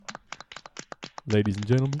Ladies and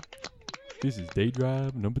gentlemen, this is Day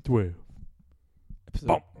Drive number 12.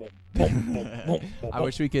 I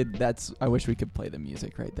wish we could play the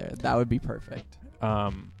music right there. That would be perfect.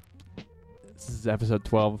 This is episode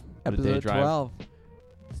 12 of the Day Episode Drive. 12.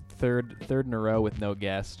 Third in a row with no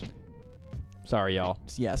guest. Sorry, y'all.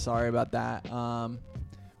 Yeah, sorry about that.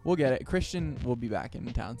 We'll get it. Christian will be back in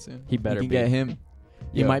town soon. He better we can be. get him.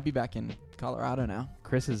 He Yo. might be back in Colorado now.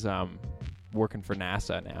 Chris is working for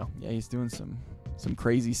NASA now. Yeah, he's doing some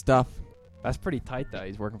crazy stuff. That's pretty tight though.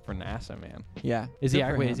 He's working for NASA, man. Yeah. Is good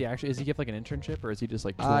for him. Is he give like an internship or is he just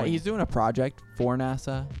like touring? He's doing a project for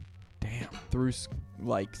NASA Damn. through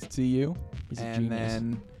CU. He's a And genius.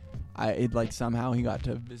 then somehow he got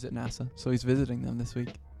to visit NASA. So he's visiting them this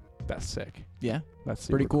week. That's sick. Yeah. That's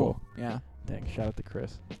super Pretty cool. Yeah. Dang, shout out to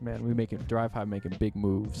Chris. Man, we making Drive High making big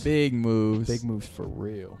moves. Big moves. Big moves for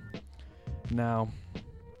real. Now,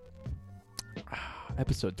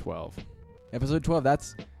 episode 12. Episode 12,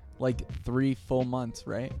 that's like 3 full months,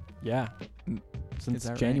 right? Yeah. Is Since that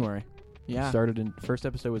right? January. Yeah. Started in first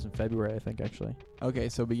episode was in February, I think actually. Okay,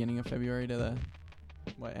 so beginning of February to the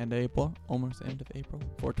end of April? Almost end of April.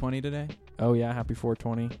 420 today? Oh yeah, happy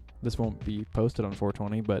 420. This won't be posted on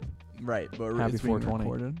 420, but Right, but happy it's being 420.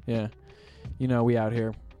 recorded. yeah. You know, we out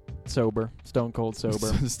here sober, stone cold sober.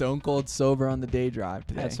 Stone cold sober on the day drive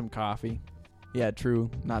today. Had some coffee. Yeah, true.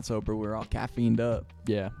 Not sober. We're all caffeined up.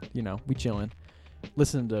 Yeah, you know, we chilling.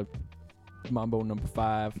 Listening to Mambo No.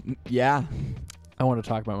 5. Yeah. I want to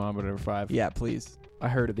talk about Mambo No. 5. Yeah, please. I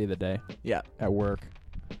heard it the other day. Yeah. At work.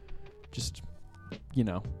 Just, you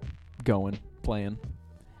know, going, playing.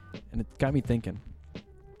 And it got me thinking,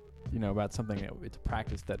 you know, about something that it's a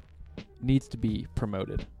practice that needs to be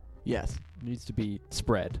promoted, Yes. needs to be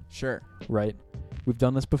spread, Sure. right? We've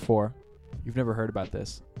done this before. You've never heard about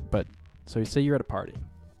this, but so you say you're at a party,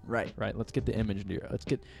 Right. right? Let's get the image into your.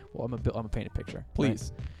 I'm gonna paint a picture.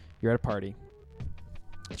 Please. Right? You're at a party.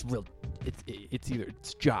 It's real.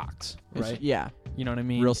 It's jocks, right? Yeah. You know what I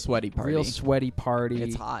mean? Real sweaty party. Real sweaty party.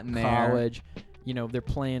 It's hot in there. College. You know, they're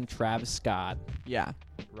playing Travis Scott, Yeah.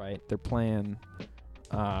 right? They're playing,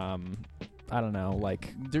 I don't know,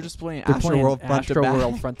 like They're just playing they're playing Astroworld front to back.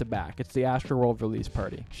 Astroworld front to back. It's the Astroworld release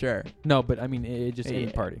party. Sure. No, but I mean, it just any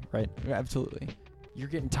Yeah. party, right? Yeah, absolutely. You're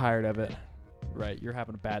getting tired of it, right? You're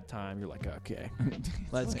having a bad time. You're like, okay,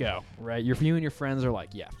 let's go, right? You and your friends are like,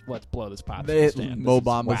 yeah, let's blow this pop stand. Mo This is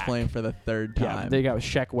Bamba's whack. playing for the third Yeah, time. they got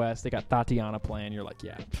Sheck West. They got Tatiana playing. You're like,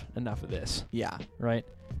 yeah, enough of this, Yeah. right?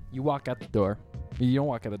 You walk out the door. You don't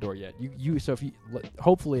walk out the door yet. So if you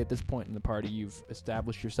hopefully at this point in the party you've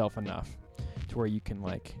established yourself enough to where you can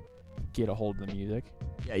like get a hold of the music.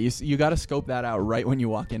 Yeah, you got to scope that out right when you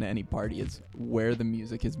walk into any party. Is where the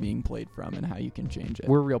music is being played from and how you can change it.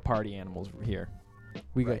 We're real party animals here.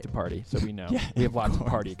 We Right. like to party, so we know. Yeah, we have of lots of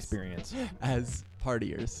course. party experience. As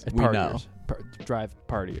partiers, As we know.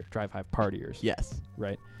 partiers. Drive high partiers. Yes.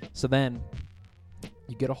 Right. So then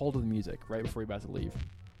you get a hold of the music right before you're about to leave.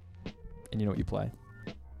 And you know what you play?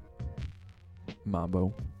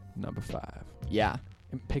 Mambo No. 5. Yeah.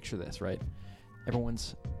 And picture this, right?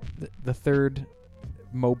 Everyone's the third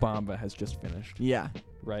Mo Bamba has just finished, Yeah.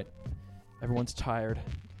 right? Everyone's tired.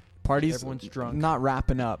 Parties. Everyone's drunk. Not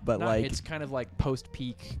wrapping up, but like it's kind of like post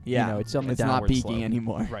peak. yeah, You know, it's on the it's not downward peaking slope.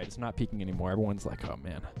 anymore. Right, it's not peaking anymore. Everyone's like, oh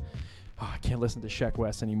man, I can't listen to Sheck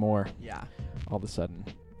West anymore. Yeah. All of a sudden,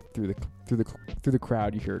 through the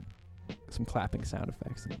crowd, you hear some clapping sound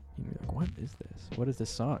effects, and you're like, what is this? What is this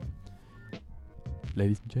song?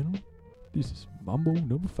 Ladies and gentlemen, this is Mambo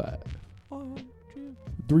No. 5.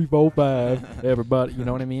 3, 4, 5. Everybody, you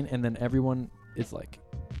know what I mean? And then everyone is like,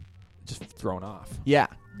 just thrown off. Yeah.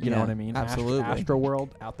 You know what I mean? Absolutely. Astro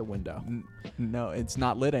World out the window. No, it's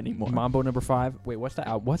not lit anymore. Mambo No. 5. Wait, what's the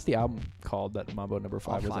album called that Mambo No. 5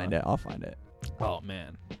 I'll is find on? it. I'll find it. Oh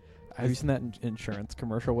man, have you seen that insurance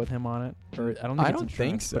commercial with him on it? Or I don't think I it's don't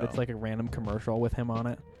think insurance, but so. it's like a random commercial with him on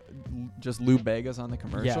it. Just Lou Bega's on the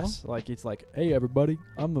commercial. Yes, like it's like, hey everybody,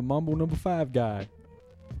 I'm the Mambo No. 5 guy.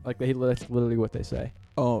 Like that's literally what they say.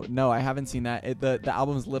 Oh no, I haven't seen that. The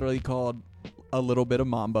album's literally called A Little Bit of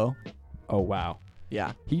Mambo. Oh wow,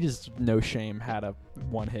 Yeah. he just no shame had a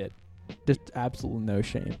one hit, just absolute no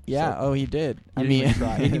shame. Yeah. So, He did. he didn't even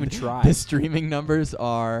try. He didn't even try. The streaming numbers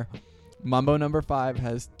are Mambo No. 5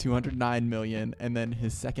 has 209 million, and then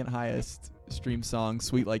his second highest stream song,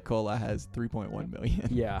 Sweet Like Cola, has 3.1 million.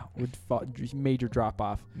 Yeah, major drop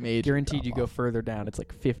off. Major Guaranteed you go drop-off. further down. It's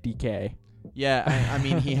like 50K. Yeah, I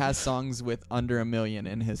mean, he has songs with under a million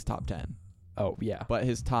in his top 10, Oh yeah, but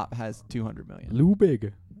his top has 200 million. Lou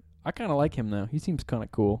Big. I kind of like him though. He seems kind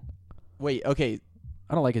of cool. Wait, okay.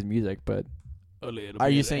 I don't like his music, but Are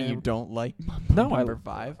you saying you don't like Mambo No, number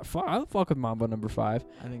 5? I fuck with Mambo number 5.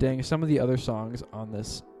 I think Dang, some of the other songs on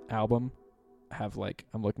this album have like,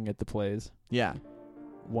 I'm looking at the plays. Yeah.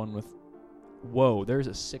 One with, whoa, there's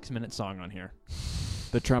a 6-minute song on here.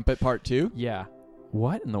 The trumpet part 2? Yeah.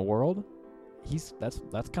 What in the world? That's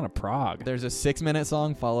kind of prog. There's a 6-minute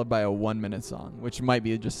song followed by a 1-minute song, which might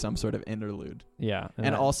be just some sort of interlude. Yeah.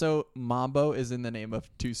 And also, Mambo is in the name of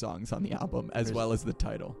 2 songs on the album, as well as the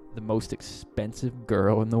title. The most expensive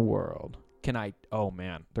girl in the world. Oh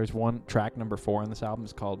man. There's one track number 4 on this album.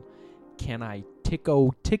 It's called Can I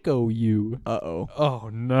Ticko You? Uh-oh. Oh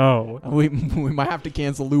no. We might have to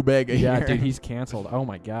cancel Lou Bega here. Yeah, dude, he's canceled. Oh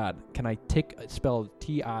my god. Can I spelled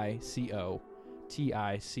Ticou?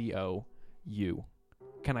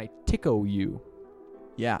 Can I Ticko You?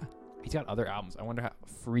 Yeah. He's got other albums. I wonder how.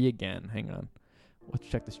 Free Again. Hang on. Let's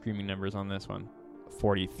check the streaming numbers on this one.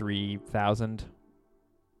 43,000.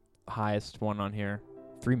 Highest one on here.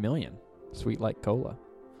 3 million. Sweet Like Cola.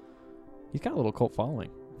 He's got a little cult following.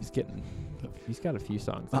 He's got a few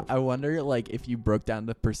songs. I wonder, like, if you broke down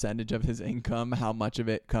the percentage of his income, how much of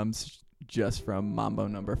it comes just from Mambo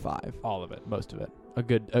number 5? All of it. Most of it.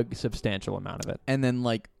 A substantial amount of it. And then,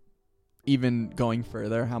 like, even going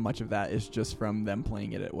further, how much of that is just from them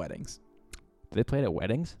playing it at weddings? Do they play it at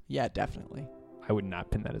weddings? Yeah, definitely. I would not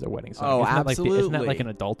pin that as a wedding song. Oh, absolutely. Isn't that like an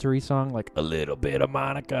absolutely. adultery song? Like, a little bit of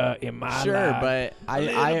Monica in my Sure, life. but A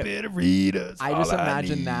little bit of Rita's I all just I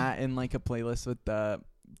imagine need. that in, like, a playlist with the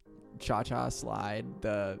cha-cha slide,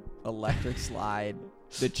 the electric slide,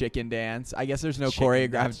 the chicken dance. I guess there's no Chicken,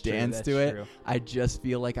 choreographed that's true, dance that's to it. true. I just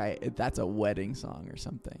feel like that's a wedding song or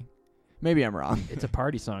something. Maybe I'm wrong. It's a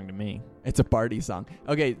party song to me. It's a party song.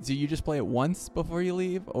 Okay, so you just play it once before you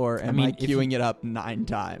leave, or am I if queuing it up 9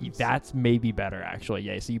 times? That's maybe better, actually.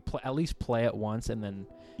 Yeah, so you at least play it once, and then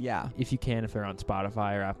Yeah. if you can, if they're on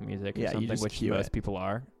Spotify or Apple Music or Yeah, you something, just which cue most it. people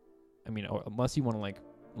are. I mean, or unless you want to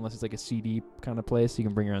unless it's like a CD kind of place, you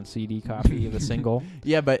can bring your own CD copy of a single.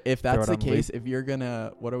 Yeah, but if Throw that's it the on the case, if you're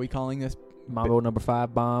gonna, what are we calling this? Mambo number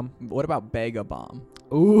 5 bomb. What about Bega Bomb?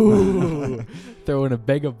 Ooh, throwing a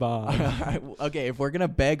Bega bomb. Okay, if we're gonna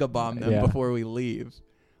Bega Bomb them Yeah. before we leave,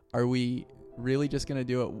 are we really just gonna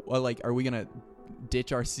do it? Well, like, are we gonna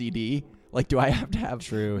ditch our CD? Like, do I have to have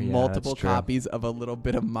True, yeah, multiple that's true. copies of a little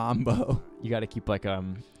bit of Mambo? You got to keep like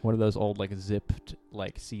one of those old like zipped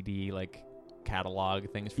like CD like catalog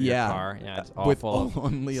things for your car. Yeah, it's with awful.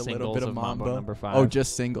 only a little Singles bit of of Mambo Mambo. number 5. Oh,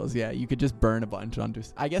 just singles. Yeah, you could just burn a bunch onto.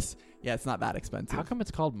 I guess. Yeah, it's not that expensive. How come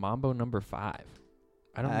it's called Mambo number 5?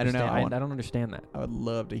 I don't I don't know. understand. I don't understand that. I would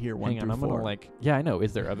love to hear 1 Hang on, through I'm 4. gonna yeah, I know.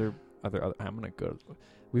 Is there other? I'm gonna go.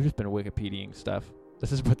 We've just been Wikipediaing stuff.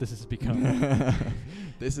 This is what this has become.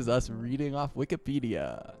 This is us reading off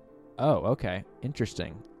Wikipedia. Oh, okay,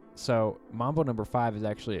 interesting. So Mambo number 5 is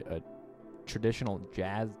actually a traditional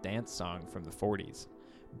jazz dance song from the 40s,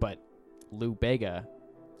 but Lou Bega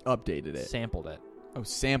Updated it. sampled it. Oh,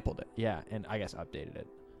 sampled it. Yeah, and I guess updated it.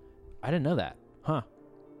 I didn't know that. Huh.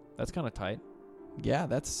 That's kind of tight. Yeah,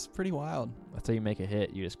 that's pretty wild. That's how you make a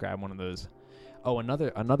hit. You just grab one of those. Oh,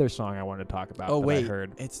 another song I wanted to talk about Oh that wait, I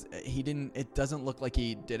heard. It doesn't look like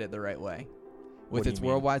he did it the right way. What With do its you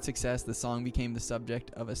mean? worldwide success, the song became the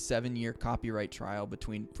subject of a 7-year copyright trial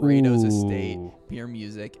between Paredo's estate, Ooh. Peer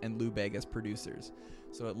Music, and Lou Bega's producers.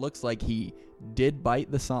 So it looks like he did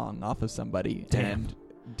bite the song off of somebody and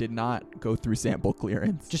did not go through sample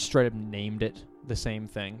clearance. Just straight up named it the same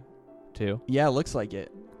thing, too. Yeah, it looks like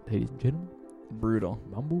it. Ladies and gentlemen, Brutal.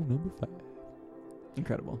 Mambo number 5.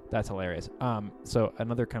 Incredible. That's hilarious. So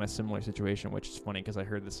another kind of similar situation, which is funny because I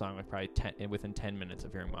heard the song like probably within 10 minutes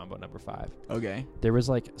of hearing Mambo number 5. Okay. There was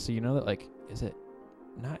like, so you know that like, is it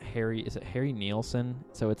Harry Nielsen?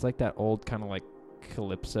 So it's like that old kind of like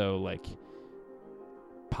calypso like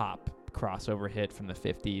pop crossover hit from the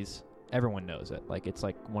 50s. Everyone knows it. Like it's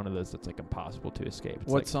like one of those that's like impossible to escape. It's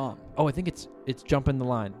What like, song? Oh, I think it's Jumpin' the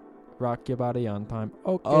Line. Rock your body on time.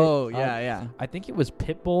 Okay. Oh, yeah. I think it was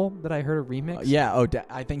Pitbull that I heard a remix. Yeah,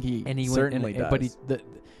 I think he certainly does. But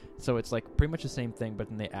so it's like pretty much the same thing, but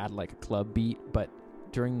then they add like a club beat. But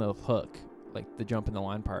during the hook, like the jump in the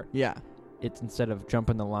line part, yeah. it's instead of jump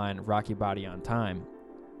in the line, rock your body on time,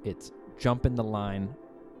 it's jump in the line,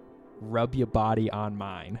 rub your body on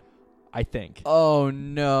mine. I think. Oh,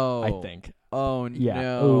 no. I think. Oh, Yeah.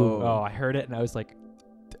 no. Ooh, I heard it and I was like,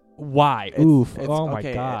 why? Oof. Oh, my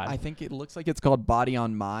okay, God. I think it looks like it's called Body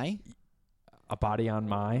on My. A body on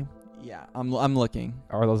my. Yeah, I'm looking.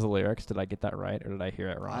 Are those the lyrics? Did I get that right or did I hear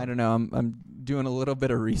it wrong? I don't know. I'm doing a little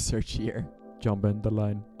bit of research here. Jump in the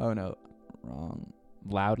line. Oh, no. Wrong.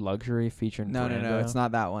 Loud Luxury featuring No, Fernando. it's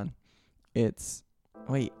not that one. It's...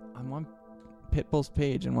 Wait, I'm on Pitbull's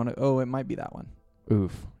page and it might be that one.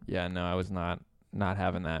 Oof. Yeah, no, I was not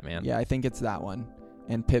having that, man. Yeah, I think it's that one.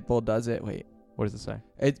 And Pitbull does it. Wait. What does it say?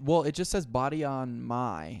 It just says Body on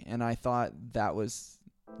My, and I thought that was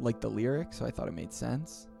like the lyric, so I thought it made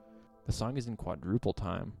sense. The song is in quadruple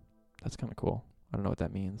time. That's kind of cool. I don't know what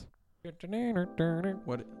that means.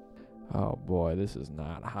 What? Oh boy, this is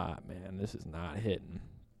not hot, man. This is not hitting.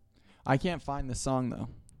 I can't find the song though.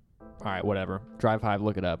 All right, whatever. Drive Hive,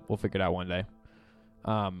 look it up. We'll figure it out one day.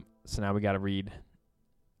 So now we got to read.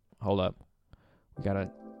 Hold up. We got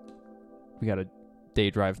a day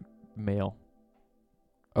drive mail.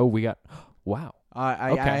 Oh, we got. Wow.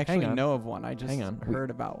 I Okay, actually hang on. know of one. I just Hang on. heard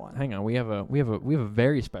about one. Hang on. We have a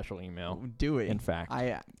very special email. Do it. In fact,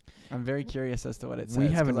 I'm very curious as to what it says. We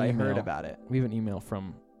have an I heard email. about it. we have an email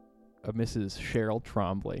from a Mrs. Cheryl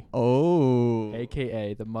Trombley, Oh.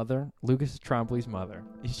 aka the mother, Lucas Trombley's mother.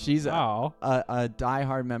 She's a Oh,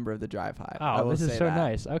 diehard member of the Drive Hive. I will this is say so that.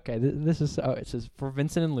 nice. Okay, this is. Oh, it says for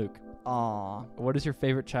Vincent and Luke. Aw. What is your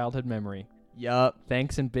favorite childhood memory? Yup.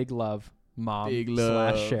 Thanks and big love, Mom Big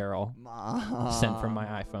love. / Cheryl. Mom. Sent from my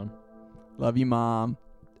iPhone. Love you, Mom.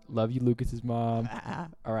 Love you, Lucas's mom.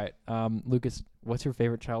 All right, Lucas, what's your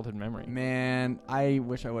favorite childhood memory? Man, I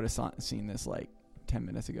wish I would have seen this like 10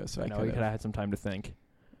 minutes ago, so I know could you could have had some time to think.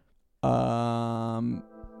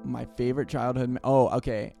 My favorite childhood.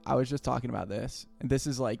 Okay. I was just talking about this. And this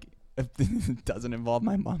is like, it doesn't involve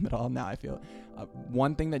my mom at all. Now I feel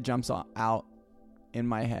one thing that jumps out in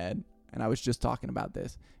my head, and I was just talking about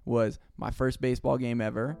this, was my first baseball game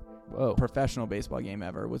ever. Whoa. Professional baseball game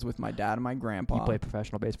ever was with my dad and my grandpa. You play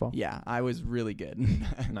professional baseball? Yeah, I was really good.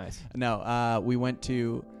 Nice. No, we went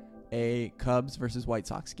to a Cubs versus White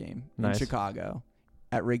Sox game in Chicago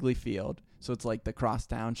at Wrigley Field. So it's like the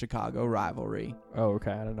crosstown Chicago rivalry. Oh,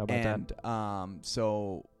 okay. I don't know about that. And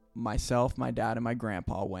so myself, my dad, and my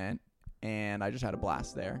grandpa went, and I just had a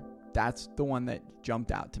blast there. That's the one that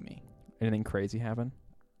jumped out to me. Anything crazy happen?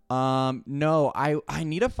 No, I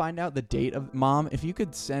need to find out the date of. Mom, if you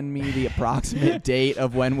could send me the approximate date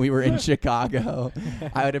of when we were in Chicago,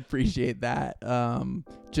 I would appreciate that.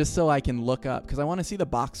 Just so I can look up, because I want to see the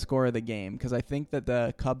box score of the game, because I think that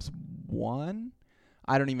the Cubs won.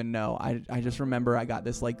 I don't even know. I just remember I got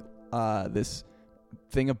this this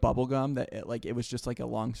thing of bubble gum that it was just like a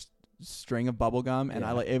long string of bubble gum, and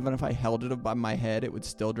Yeah. even if I held it above my head, it would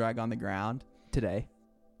still drag on the ground. Today?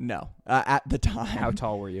 No, at the time. How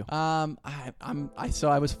tall were you? I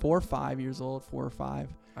was 4 or 5 years old, 4 or 5.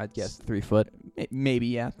 I'd guess 3 foot. Maybe,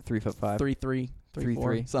 yeah. 3'5". 3'3",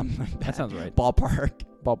 3'4", something like that. That sounds right.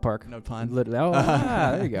 Ballpark. No pun. Literally. Oh,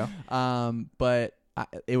 there you go. But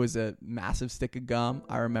it was a massive stick of gum.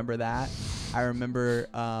 I remember that. I remember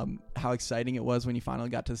how exciting it was when you finally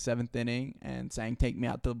got to the 7th inning and sang "Take Me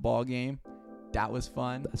Out to the Ball Game." That was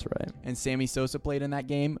fun. That's right. And Sammy Sosa played in that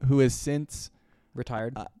game, who has since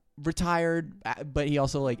Retired? retired, but he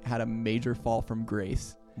also had a major fall from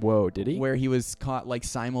grace. Whoa, did he? Where he was caught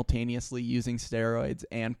simultaneously using steroids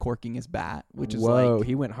and corking his bat, which is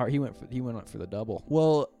he went hard. He went for the double.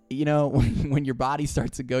 Well, when your body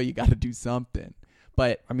starts to go, you got to do something.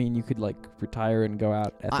 But I mean, you could retire and go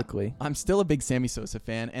out ethically. I'm still a big Sammy Sosa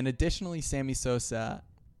fan, and additionally, Sammy Sosa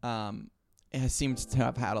has seemed to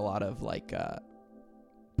have had a lot of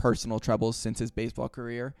personal troubles since his baseball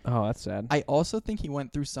career. Oh, that's sad. I also think he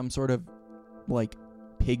went through some sort of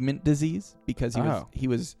pigment disease, because he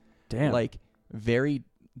was damn very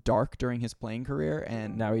dark during his playing career,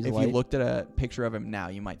 and now he's if light? you looked at a picture of him now,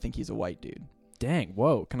 you might think he's a white dude. Dang,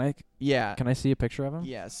 whoa. Can I see a picture of him?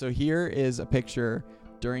 Yeah, so here is a picture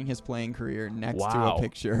during his playing career next to Wow. a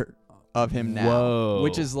picture of him now, Whoa.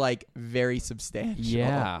 which is very substantial.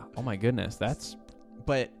 Yeah. Oh my goodness.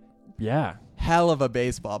 But yeah. hell of a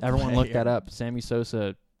baseball player. Everyone look that up. Sammy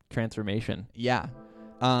Sosa transformation. Yeah.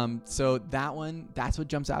 So that's what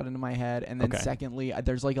jumps out into my head. And then secondly,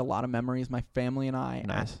 there's a lot of memories. My family and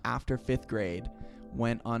I, after 5th grade,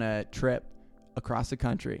 went on a trip across the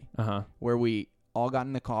country where we all got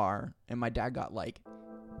in the car, and my dad got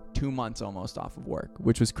 2 months almost off of work,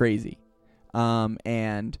 which was crazy.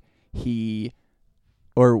 And we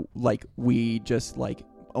just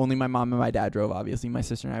only my mom and my dad drove. Obviously, my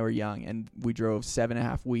sister and I were young, and we drove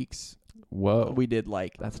 7.5 weeks. Whoa. We did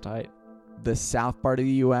that's tight. the south part of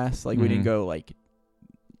the U.S. We didn't go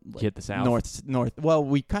hit the south. North. Well,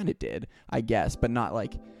 we kind of did, I guess, but not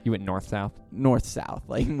You went north south.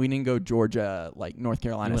 we didn't go Georgia, North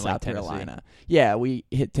Carolina, You went, South Tennessee. Carolina. Yeah, we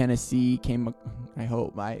hit Tennessee. I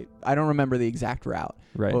hope I don't remember the exact route.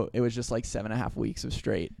 Right. Well, it was just 7.5 weeks of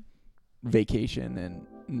straight vacation and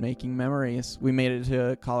making memories. We made it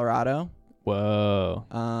to Colorado.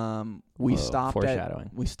 Whoa. We Whoa, stopped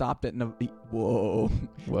foreshadowing. We stopped at Whoa.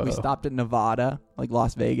 Whoa. We stopped at Nevada, like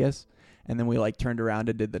Las Vegas, and then we like turned around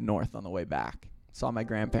and did the north on the way back. Saw my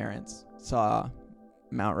grandparents. Saw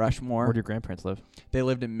Mount Rushmore. Where do your grandparents live? They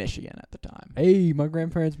lived in Michigan at the time. Hey, my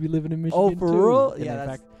grandparents be living in Michigan Oh, for too. real? And Yeah, in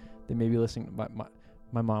fact, they may be listening.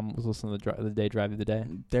 My mom was listening to the day drive of the day.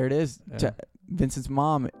 There it is. Yeah. Vincent's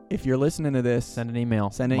mom, if you're listening to this, Send an email.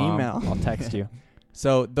 Send an Mom. email. I'll text you.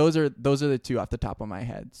 So those are the two off the top of my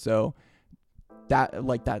head. So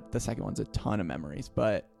the second one's a ton of memories,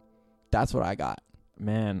 but that's what I got.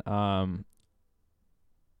 Man,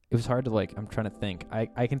 it was hard to I'm trying to think.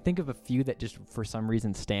 I can think of a few that just for some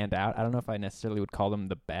reason stand out. I don't know if I necessarily would call them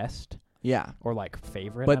the best. Yeah. Or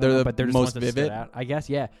favorite. But they're but they're just most ones that stood vivid? out. I guess,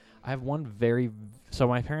 yeah. I have one so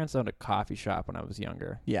my parents owned a coffee shop when I was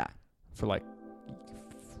younger Yeah. for a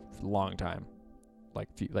long time.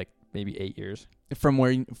 Maybe 8 years. From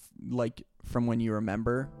when you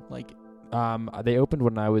remember, They opened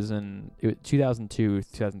when I was in 2002,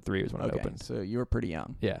 2003 was when it opened. So you were pretty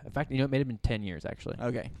young. Yeah. In fact, it may have been 10 years actually.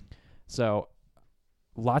 Okay. So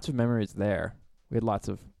lots of memories there. We had lots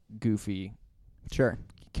of goofy Sure.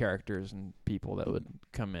 characters and people that would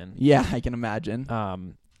come in. Yeah, I can imagine.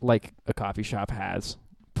 Like a coffee shop has.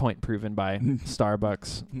 Point proven by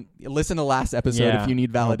Starbucks. Listen to last episode Yeah. if you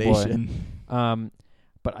need Oh, boy. validation.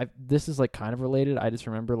 But this is kind of related. I just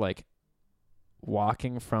remember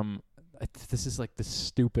walking from. This is the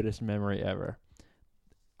stupidest memory ever.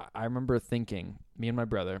 I remember thinking, me and my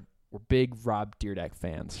brother were big Rob Dyrdek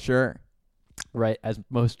fans, Sure. right? As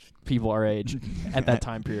most people our age at that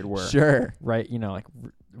time period were. Sure. Right?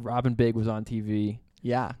 Robin Big was on TV.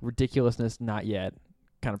 Yeah. Ridiculousness, not yet.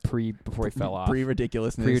 Kind of before he fell off.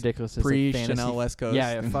 Pre-ridiculousness. Pre-ridiculousness. Pre-Chanel West Coast.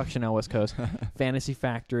 Yeah, fuck Chanel West Coast. Fantasy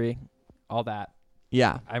Factory, all that.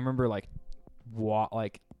 Yeah. I remember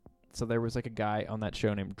so there was a guy on that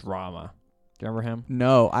show named Drama. Do you remember him?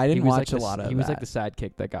 No, I didn't watch a the lot of that. He was the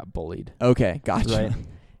sidekick that got bullied. Okay, gotcha. Right?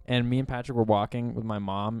 And me and Patrick were walking with my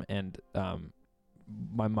mom and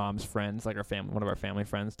my mom's friends, one of our family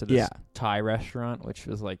friends, to this Thai restaurant, which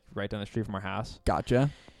was right down the street from our house. Gotcha.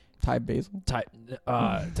 Thai Basil.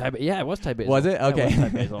 Yeah, it was Thai Basil. Was it? Yeah, Okay. it was Thai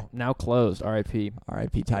Basil. Now closed. R.I.P.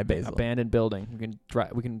 R.I.P. Thai Basil. Abandoned building.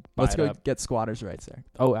 We can buy Let's it go up. get squatters' rights there.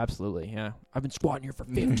 Oh, absolutely. Yeah, I've been squatting here for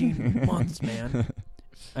 15 months, man.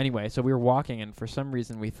 Anyway, so we were walking, and for some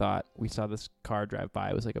reason we thought we saw this car drive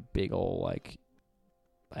by. It was a big old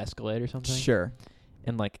Escalade or something. Sure.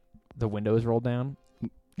 And the windows rolled down,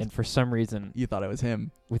 and for some reason You thought it was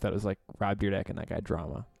him. we thought it was Rob Dyrdek and that guy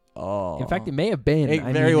Drama. Oh. In fact, it may have been. It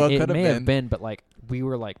very well could have It may have been. been, but we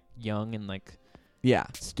were young and Yeah.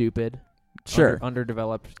 stupid. Sure.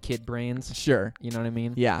 Underdeveloped kid brains. Sure. You know what I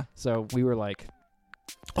mean? Yeah. So we were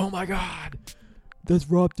oh my God, that's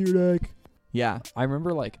Rob Dyrdek. Yeah. I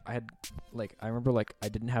remember I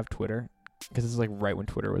didn't have Twitter because this is right when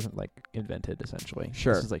Twitter wasn't invented essentially.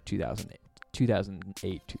 Sure. This is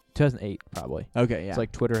 2008 probably. Okay, yeah.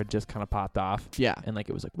 It's Twitter had just kind of popped off. Yeah. And it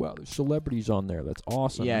was wow, there's celebrities on there. That's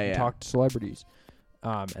awesome. Yeah, You can yeah. talk to celebrities.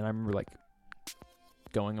 And I remember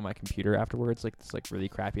going on my computer afterwards, this really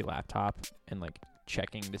crappy laptop, and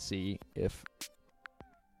checking to see if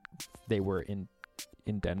they were in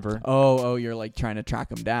Denver. Oh, you're trying to track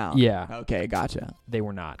them down. Yeah. Okay, gotcha. They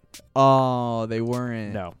were not. Oh, they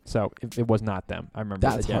weren't. No. So it was not them. I remember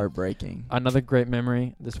That's that, yeah. heartbreaking. Another great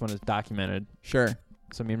memory. This one is documented. Sure.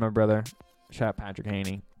 So me and my brother, shout out Patrick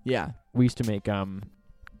Haney, Yeah. we used to make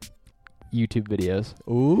YouTube videos,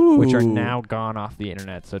 Ooh. which are now gone off the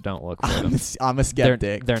internet. So don't look for them. I'm a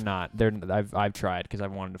skeptic. They're not. I've tried because I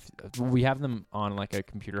wanted to. We have them on a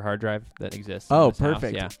computer hard drive that exists. in Oh, this house,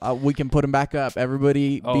 perfect. Yeah. We can put them back up.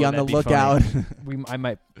 Everybody be on the that'd be lookout.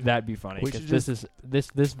 That'd be funny. We 'Cause should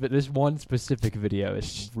this one specific video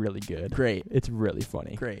is really good. Great. It's really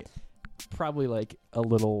funny. Great. Probably a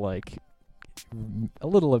little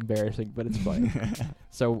embarrassing, but it's funny.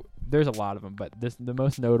 So there's a lot of them, but the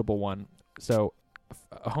most notable one. So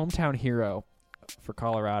a hometown hero for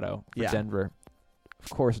Colorado, for Yeah. Denver, of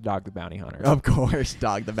course, Dog the Bounty Hunter. Of course,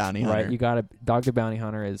 Dog the Bounty Hunter. Right, you got Dog the Bounty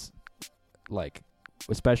Hunter is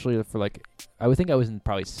especially for I would think I was in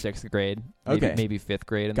probably 6th grade, maybe 5th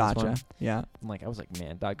grade in this one. Gotcha. Yeah. And I was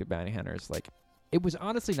man, Dog the Bounty Hunter is it was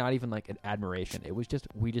honestly not even an admiration. It was just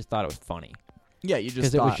we just thought it was funny. Yeah, you just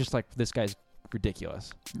Because it thought. was just this guy's ridiculous.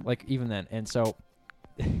 Even then, and so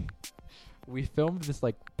we filmed this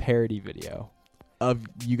parody video of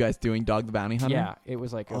you guys doing Dog the Bounty Hunter. Yeah, it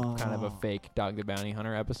was kind of a fake Dog the Bounty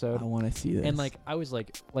Hunter episode. I want to see this. And I was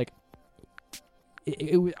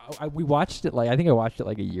we watched it I think I watched it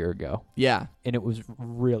like a year ago, Yeah. and it was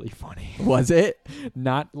really funny. Was it?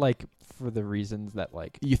 Not like for the reasons that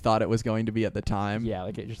like You thought it was going to be at the time? yeah,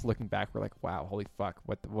 like just looking back, we're like, wow, holy fuck,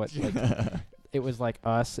 what like it was like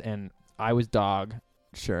us, and I was Dog,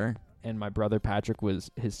 Sure. and my brother Patrick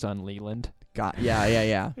was his son Leland.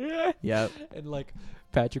 Yeah. Yep. And like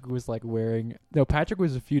Patrick was like Patrick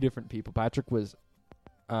was a few different people. Patrick was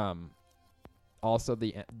also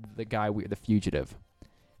the guy the fugitive.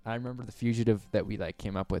 I remember the fugitive that we like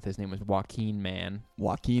came up with. His name was Joaquin Mann.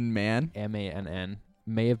 Joaquin Mann? Mann.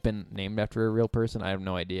 May have been named after a real person. I have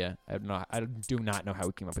no idea. I do not know how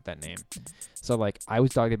we came up with that name. So like I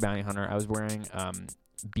was Dog the Bounty Hunter. I was wearing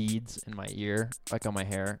beads in my ear, like on my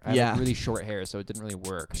hair. I had really short hair, so it didn't really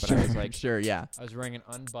work. But Sure, I was like, yeah. I was wearing an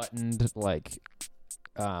unbuttoned like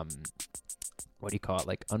what do you call it?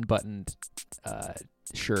 Like unbuttoned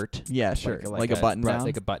shirt. Yeah, sure. Like a button down?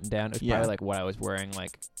 Like a button down. It was probably like what I was wearing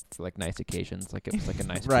like for like nice occasions. Like it was like a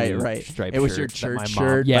nice right. striped it was your shirt church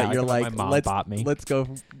shirt, yeah, but you're like, my mom let's bought me. Let's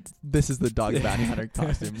go. This is the Dog the Bounty Hunter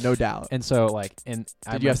costume, no doubt. And so like, did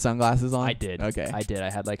you have sunglasses on? I did. Okay. I did.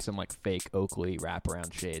 I had like some like fake Oakley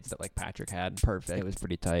wraparound shades that like Patrick had. Perfect. It was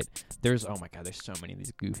pretty tight. There's oh my god, there's so many of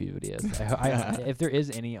these goofy videos. If there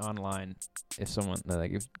is any online, if someone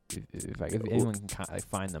like if anyone can like,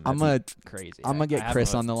 find them, crazy. I'm gonna get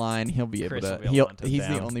Chris on the line. He'll be able to. He's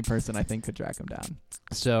the only person I think could track him down.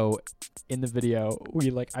 So in the video,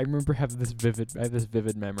 I remember having this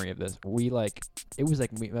vivid memory of this. It was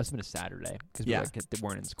like it must have been a Saturday because we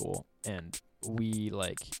weren't in school, and we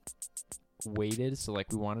waited. So we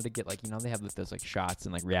wanted to get they have those shots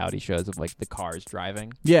and reality shows of the cars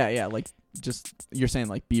driving. Yeah, just you're saying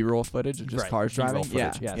B-roll footage of just cars driving.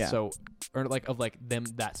 Footage, yeah. So or of them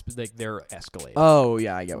their Escalade. Oh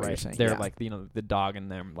yeah, I get what you're saying. They're the dog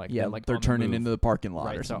and them they're turning into the parking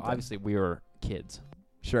lot or so something. obviously we were kids.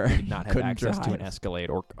 Sure. We did not have access to an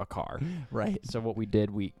Escalade or a car. Right. So what we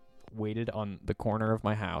did, we waited on the corner of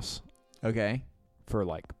my house. Okay. For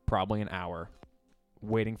probably an hour,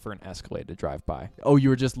 waiting for an Escalade to drive by. Oh, you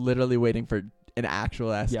were just literally waiting for an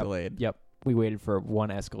actual Escalade. Yep. We waited for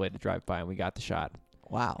one Escalade to drive by, and we got the shot.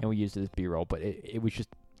 Wow. And we used it as B-roll, but it was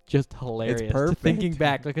just hilarious. It's perfect. Thinking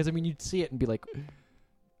back, because you'd see it and be like,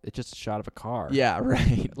 it's just a shot of a car. Yeah,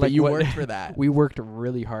 right. But you worked for that. We worked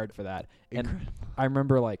really hard for that. Incredible. And I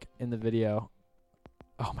remember in the video,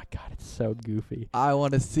 oh my god, it's so goofy. I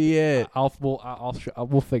want to see it. We'll find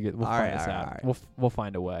this out. Right. We'll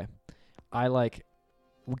find a way.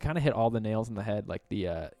 We kind of hit all the nails in the head,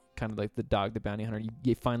 the kind of the Dog the Bounty Hunter.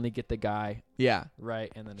 You finally get the guy. Yeah.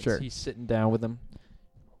 Right, and then he's sitting down with him.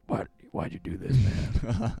 Why'd you do this,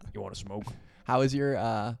 man? You want to smoke? How is your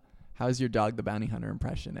Dog the Bounty Hunter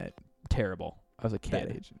impression at terrible? I was a kid.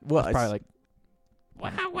 That age. Well, it's probably what?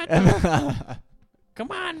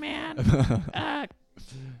 Come on, man.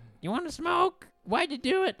 You want to smoke? Why'd you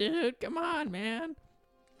do it, dude? Come on, man.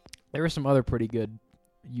 There were some other pretty good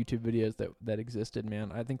YouTube videos that existed,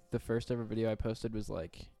 man. I think the first ever video I posted was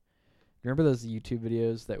remember those YouTube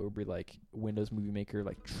videos that would be Windows Movie Maker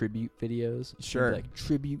tribute videos? Sure.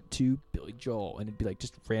 Tribute to Billy Joel, and it'd be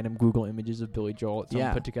just random Google images of Billy Joel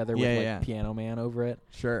someone put together with Piano Man over it.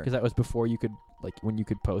 Sure. Because that was before you could when you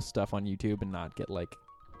could post stuff on YouTube and not get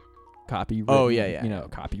copywritten. Oh yeah.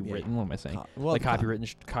 Copywritten. What am I saying?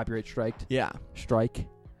 Copywritten, copyright striked. Yeah. Strike.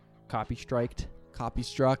 Copy striked. Copy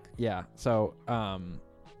struck. Yeah. So I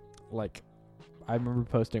remember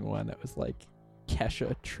posting one that was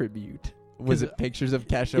Kesha tribute. Was it pictures of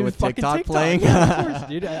Kesha with TikTok playing? Yeah, of course,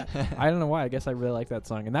 dude. I don't know why. I guess I really like that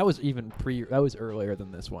song, and that was even that was earlier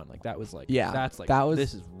than this one. That was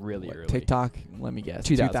this is really early. TikTok. Let me guess.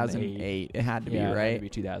 2008. It had to be right. It had to be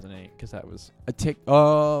 2008 because that was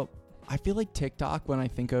I feel like TikTok when I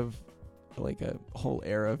think of a whole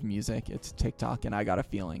era of music, it's TikTok and I Got a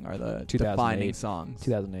Feeling are the defining songs.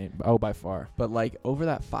 2008. Oh, by far. But over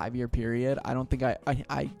that 5-year period, I don't think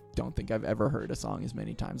I don't think I've ever heard a song as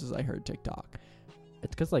many times as I heard TikTok.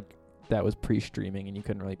 It's because that was pre-streaming and you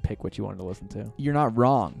couldn't really pick what you wanted to listen to. You're not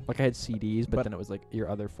wrong. I had CDs, but then it was your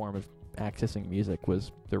other form of accessing music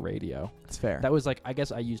was the radio. It's fair. That was I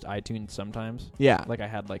guess I used iTunes sometimes. Yeah. I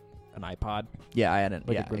had an iPod. Yeah, I had a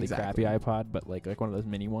really crappy iPod, but like one of those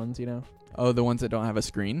mini ones, Oh, the ones that don't have a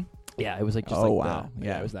screen? Yeah, it was just wow.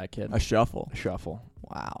 Yeah, it was that kid. A shuffle.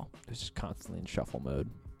 Wow. It was just constantly in shuffle mode.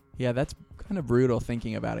 Yeah, that's kind of brutal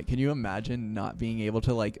thinking about it. Can you imagine not being able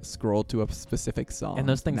to scroll to a specific song? And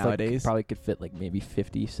those things nowadays probably could fit maybe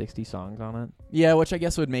 50, 60 songs on it. Yeah, which I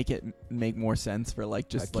guess would make more sense for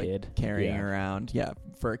just a kid carrying around. Yeah,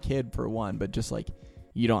 for a kid for one, but just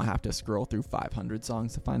you don't have to scroll through 500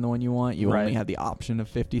 songs to find the one you want. You only have the option of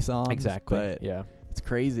 50 songs. Exactly. But yeah. It's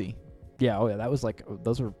crazy. Yeah. Oh yeah. That was like,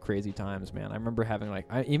 those were crazy times, man. I remember having like,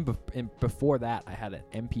 before that, I had an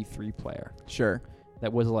MP3 player. Sure.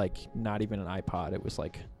 That was like not even an iPod. It was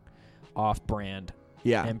like off-brand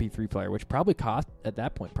MP3 player, which probably cost at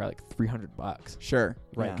that point probably like $300. Sure.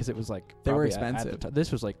 Right. Because it was like, they were expensive.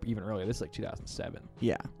 This was like even earlier. This is like 2007.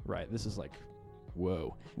 Yeah. Right. This is like,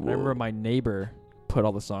 whoa. I remember my neighbor put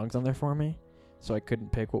all the songs on there for me, so I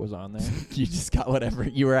couldn't pick what was on there. You just got whatever.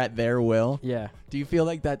 You were at their will. Yeah. Do you feel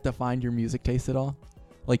like that defined your music taste at all?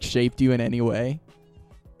 Like shaped you in any way?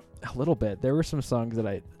 A little bit. There were some songs that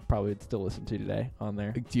I probably would still listen to today on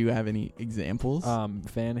there. Do you have any examples?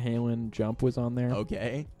 Van Halen Jump was on there.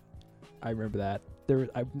 Okay. I remember that.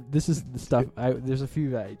 This is the stuff. There's a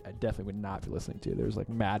few that I definitely would not be listening to. There's like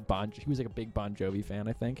he was like a big Bon Jovi fan,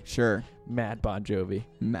 I think. Sure. Mad Bon Jovi.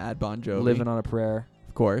 Living on a Prayer.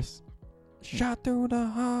 Of course. Shot through the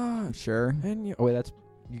heart. Sure. And you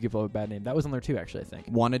give love a bad name. That was on there too, actually, I think.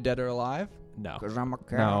 Wanted Dead or Alive? No. 'Cause I'm a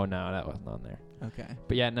cat. No, that wasn't on there. Okay.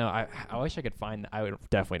 But yeah, no, I wish I could find.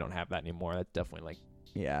 Definitely don't have that anymore. That's definitely like,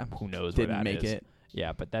 yeah, who knows didn't where that make is. it.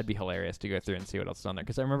 Yeah, but that'd be hilarious to go through and see what else is on there.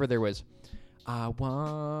 Because I remember there was, I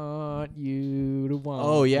want you to want.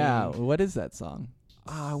 Oh yeah, me. what is that song?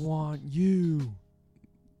 I want you.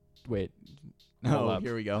 Wait. Oh,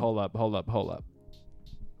 here we go. Hold up.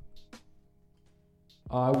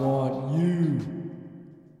 I want you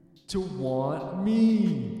to want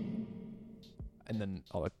me. And then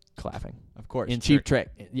all the clapping. Of course. Cheap Trick.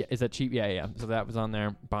 Yeah, is that Cheap? Yeah. So that was on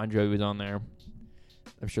there. Bon Jovi was on there.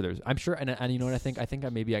 I'm sure, and you know what I think? I think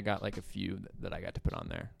I got like a few that I got to put on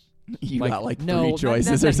there. You like, got like no, three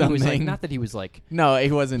choices not or something. Not that he was like. No,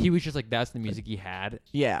 he wasn't. He was just like, that's the music he had.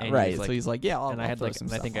 Yeah, right. So he's like, yeah, I'll and I had throw like, some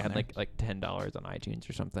and I think I stuff had on like $10 on iTunes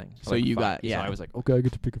or something. So you got, yeah. So I was like, okay, I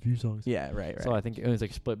get to pick a few songs. Yeah, right. So I think it was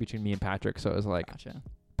like split between me and Patrick. So it was like, gotcha.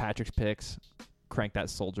 Patrick's picks, Crank That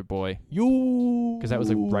Soldier Boy. You. Because that was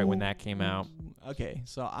like right when that came out. Okay,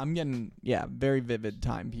 so I'm getting very vivid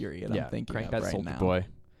time period. Yeah, I'm thinking Crank of That right Soldier now. Boy.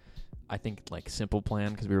 I think like Simple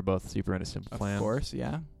Plan, because we were both super into Simple Plan. Of course,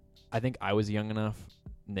 yeah. I think I was young enough.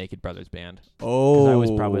 Naked Brothers Band. Oh, because I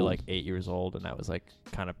was probably like 8 years old, and that was like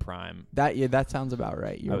kind of prime. That sounds about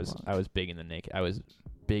right. I was big in the Naked. I was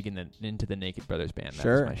big into the Naked Brothers Band. That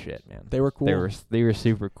sure. was my shit, man. They were cool. They were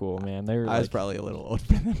super cool, man. They were. I was probably a little old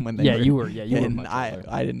for them when they. Yeah, were, you were. Yeah, you were. Much older.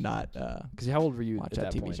 I did not. Because how old were you watch at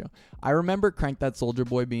that that TV point? show? I remember Crank That Soldier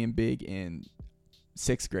Boy being big in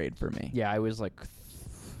 6th grade for me. Yeah, I was like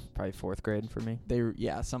probably 4th grade for me.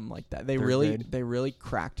 Something like that. Third grade. They really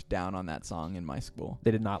cracked down on that song in my school.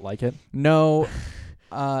 They did not like it. No.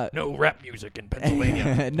 No rap music in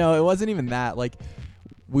Pennsylvania. No, it wasn't even that. Like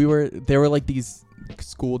there were like these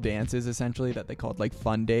school dances essentially that they called like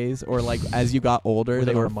fun days, or like as you got older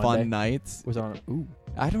they were fun nights. Was it on? Ooh,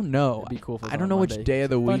 I don't know. It'd be cool if it was I don't on know Monday. which day of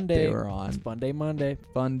the week they were on. It's Fun Day Monday.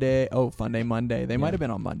 Fun Day. Oh, Fun Day Monday. They might have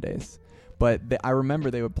been on Mondays. But I remember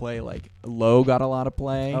they would play like Low got a lot of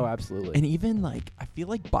play. Oh, absolutely. And even like I feel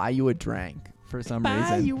like Buy You a Drink for some reason.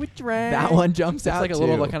 Buy You a Drink. That one jumps out. It's like a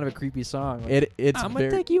little kind of a creepy song. Like, it's I'm gonna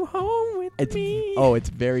take you home with me. Oh, it's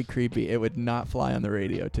very creepy. It would not fly on the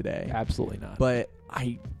radio today. Absolutely not. But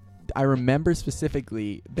I remember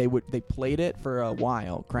specifically they played it for a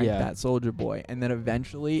while, Crank That Soldier Boy, and then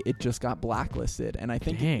eventually it just got blacklisted. And I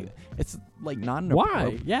think it's like not an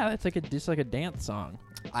why? Yeah, it's like just like a dance song.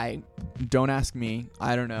 I don't ask me.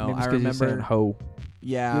 I don't know. Maybe I remember saying, ho.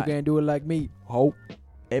 Yeah, you can't do it like me, ho.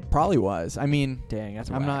 It probably was. I mean, dang,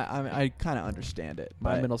 that's. I kind of understand it.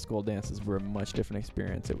 My middle school dances were a much different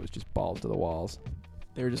experience. It was just balls to the walls.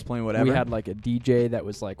 They were just playing whatever. We had like a DJ that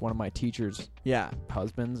was like one of my teacher's yeah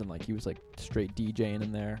husbands, and like he was like straight DJing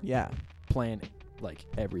in there. Yeah, playing like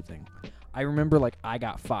everything. I remember like I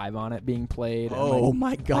Got 5 on it being played. Oh and,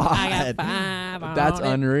 my god, like, I Got 5 that's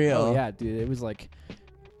on unreal. Oh yeah, dude, it was like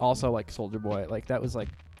also like Soldier Boy. Like that was like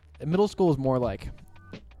middle school was more like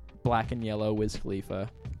Black and Yellow, Wiz Khalifa.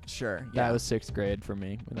 Sure, that was 6th grade for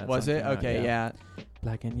me. When that was song it? came Okay, out, yeah.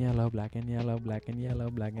 Black and yellow, black and yellow, black and yellow,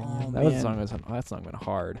 black and yellow. That song went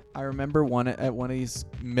hard. I remember at one of these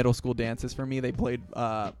middle school dances for me, they played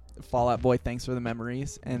Fall Out Boy, Thanks for the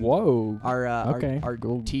Memories. And whoa, our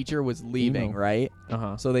teacher was leaving, right?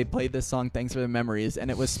 Uh-huh. So they played this song, Thanks for the Memories, and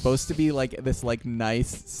it was supposed to be like this like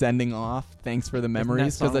nice sending off, Thanks for the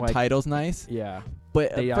Memories, because the title's nice. Yeah.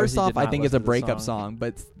 But first off, I think it's a breakup song,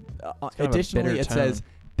 but additionally it says,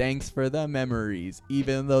 thanks for the memories,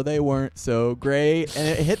 even though they weren't so great. And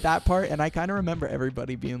it hit that part, and I kind of remember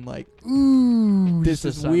everybody being like, ooh, this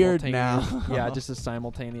is weird now. Yeah, just a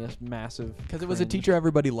simultaneous massive. Because it was a teacher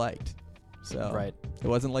everybody liked. So Right. it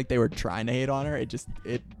wasn't like they were trying to hate on her. It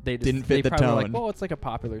They didn't fit the probably were tone. like, well, it's like a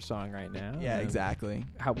popular song right now. Yeah, And exactly.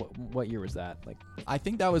 What year was that? Like, I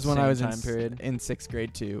think that was when Same I was time period? in 6th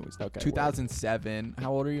grade too. Okay, 2007.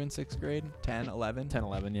 How old are you in 6th grade? 10, 11? 10,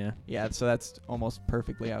 11, yeah. Yeah, so that's almost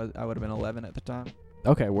perfectly. I would have been 11 at the time.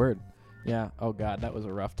 Okay, word. Yeah. Oh God, that was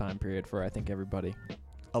a rough time period for I think everybody.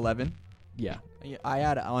 11? Yeah. Yeah, I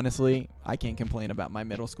had, honestly, I can't complain about my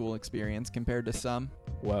middle school experience compared to some.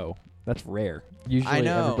 Whoa, that's rare. Usually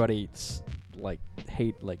know. everybody suck.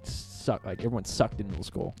 Like everyone sucked in middle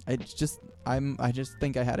school. I just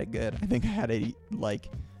think I had it good. I think I had a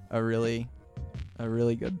really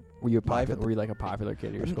good. Were you Life at were you like a popular kid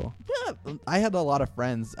at your school? Yeah, I had a lot of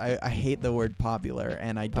friends. I hate the word popular,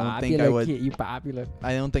 and I don't think I was. You popular.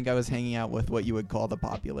 I don't think I was hanging out with what you would call the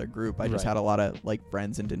popular group. I just Right. had a lot of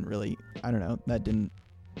friends and didn't really. I don't know. That didn't.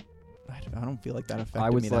 I don't feel like that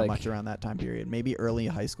affected was me that like- much around that time period. Maybe early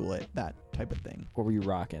high school, that type of thing. What were you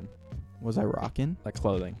rocking? Was I rocking? Like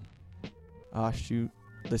clothing? Ah, shoot.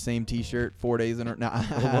 The same T-shirt 4 days in a no.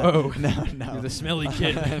 Whoa. no. You're the smelly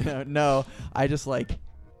kid. no. I just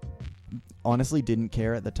honestly didn't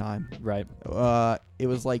care at the time. Right. It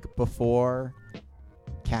was before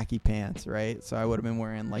khaki pants, right? So I would have been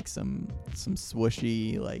wearing some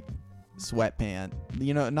swooshy sweatpants.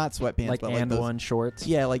 Not sweatpants, Like but and those, one shorts.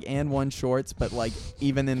 yeah, and one shorts, but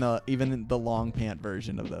even in the long pant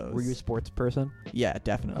version of those. Were you a sports person? Yeah,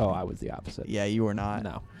 definitely. Oh, I was the opposite. Yeah, you were not.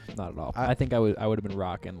 No, not at all. I I think I would have been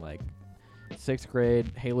rocking 6th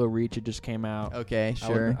grade. Halo Reach had just came out. Okay,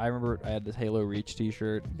 sure. I remember I had this Halo Reach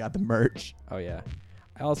T-shirt. Got the merch. Oh yeah.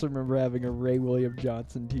 I also remember having a Ray William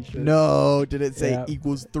Johnson T-shirt. No, did it say Yeah.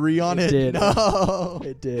 =3 on it? Did. No.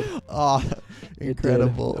 It did. Oh, It did.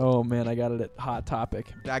 incredible. Oh man, I got it at Hot Topic.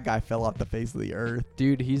 That guy fell off the face of the earth.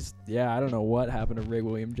 Dude, I don't know what happened to Ray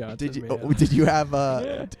William Johnson. Did you? man. Did you have?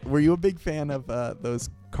 Yeah. Were you a big fan of those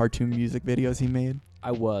cartoon music videos he made?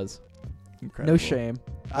 I was. Incredible. No shame.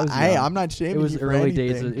 I was young. I'm not shaming It was you for early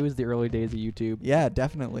days. anything. It was the early days of YouTube. Yeah,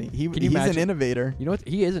 definitely. Can you He's an imagine? innovator. You know what?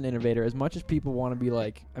 He is an innovator. As much as people want to be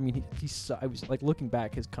I mean, I was looking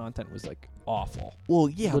back, his content was awful. Well,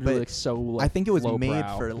 yeah, Literally, but so I think it was lowbrow. made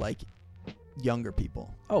for younger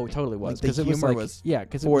people. Oh, it totally was. The Because it was humor was yeah,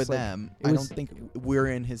 because for it was them. it I was- don't think we're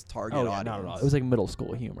in his target oh, yeah, audience. not at all. It was middle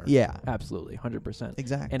school humor. Yeah, Absolutely, 100%.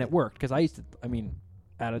 exactly. And it worked because I used to. I mean,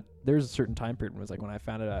 there's a certain time period when it was when I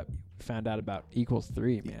found out about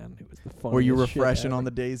 =3. Man, it was the funniest. Were you shit refreshing ever. on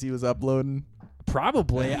the days he was uploading?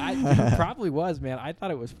 Probably. I probably was, man. I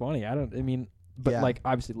thought it was funny. But Yeah.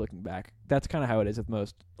 obviously looking back, that's kind of how it is with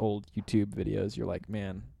most old YouTube videos. You're like,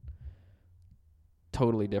 man,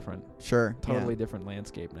 totally different. Sure. Totally different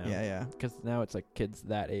landscape now. Yeah, yeah. Because now it's kids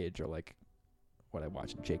that age are what I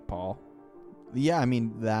watch, Jake Paul. Yeah, I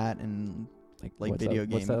mean that and What's video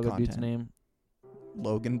What's that game other dude's content. name?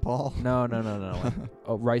 Logan Paul. No.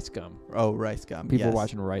 Rice Gum. Oh, Rice Gum. People yes. are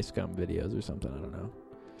watching Rice Gum videos or something. I don't know.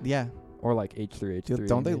 Yeah. Or H3H3.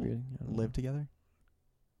 Don't they maybe. I don't know. live together?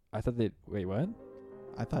 I thought they. Wait, what?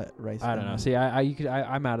 I thought Rice. I don't know. See,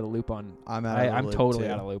 I'm out of the loop on. I'm I'm totally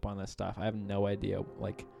too. out of the loop on this stuff. I have no idea.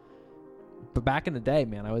 But back in the day,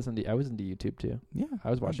 man, I was into YouTube too. Yeah, I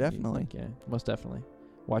was watching. definitely. Yeah, most definitely.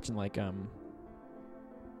 Watching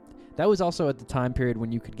That was also at the time period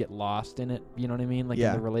when you could get lost in it. You know what I mean?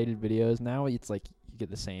 Yeah. In the related videos. Now it's you get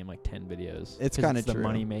the same 10 videos. It's 'Cause kinda the true.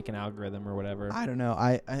 money making algorithm or whatever. I don't know.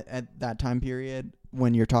 I at that time period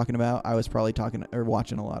when you're talking about, I was probably talking or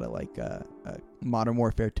watching a lot of Modern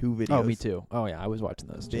Warfare 2 videos. Oh, me too. Oh yeah, I was watching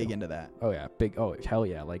those Big too. into that. Oh yeah, big. Oh hell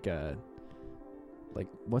yeah,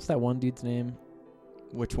 what's that one dude's name?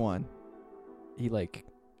 Which one? He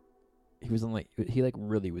was in he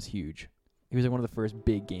really was huge. He was one of the first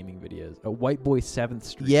big gaming videos. A White Boy 7th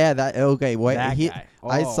Street. Yeah, that okay. What that he? guy.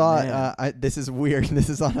 I Oh, saw. man. This is weird. This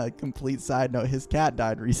is on a complete side note. His cat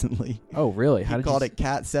died recently. Oh really? He called it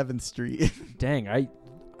Cat 7th Street. Dang,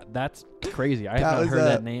 that's crazy. I That haven't was heard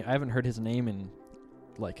that name. I haven't heard his name in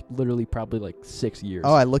literally probably 6 years.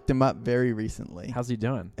 Oh, I looked him up very recently. How's he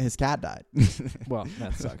doing? His cat died. Well,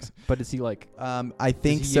 that sucks. But is he I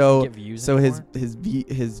think does he so. get views So anymore?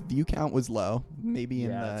 his view count was low, maybe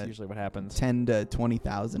in that's the usually what happens. 10 to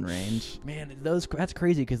 20,000 range. Man, that's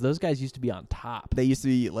crazy because those guys used to be on top. They used to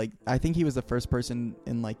be I think he was the first person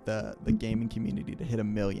in the gaming community to hit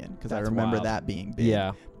 1 million because I That's remember wild. that being big.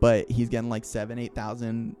 Yeah. But he's getting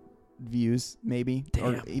 7,000-8,000 views maybe.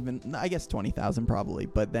 Damn. Or even I guess 20,000 probably.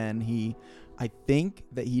 But then I think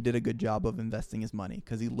that he did a good job of investing his money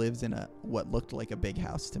because he lives in what looked like a big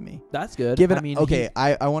house to me. That's good. Given I mean, okay,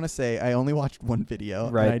 I want to say I only watched one video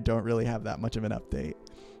Right. and I don't really have that much of an update.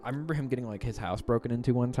 I remember him getting like his house broken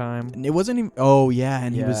into one time. And it wasn't even. Oh yeah,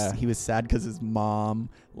 and Yeah. he was sad because his mom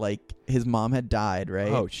had died,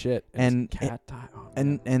 right? Oh shit! And his cat died. Oh, and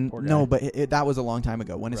man. and Poor no, guy. but that was a long time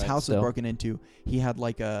ago. When his Right, house was still. broken into, he had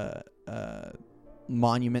like a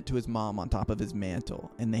monument to his mom on top of his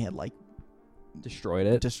mantle, and they had like destroyed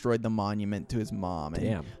it. destroyed the monument to his mom. And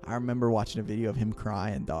Damn. I remember watching a video of him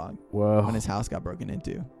crying, dog, Whoa. when his house got broken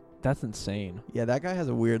into. That's insane. Yeah, that guy has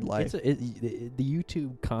a weird life. The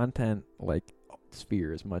YouTube content like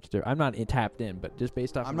sphere is much different. I'm not tapped in, but just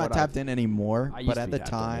based off. I'm of not what tapped in anymore, I used but to at be the tapped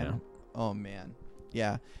in, time, yeah. oh man,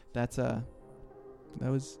 yeah, that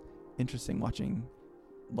was interesting watching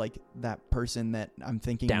like that person that I'm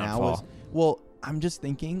thinking now was. Downfall. Well, I'm just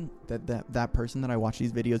thinking that person that I watch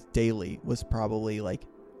these videos daily was probably like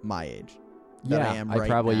my age. That I am right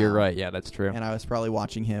You're now. right. Yeah, that's true. And I was probably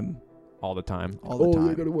watching him All the time. all the time.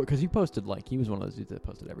 You gotta work because he posted like he was one of those dudes that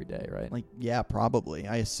posted every day, right? Like, yeah, probably.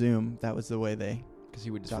 I assume that was the way they. Because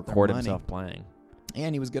he would just got their record money. himself playing.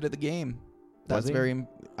 And he was good at the game. That's Was he? very.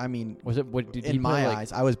 I mean, Was it? What did he in play, my like,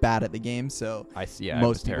 eyes, I was bad at the game, so I see. Yeah, most I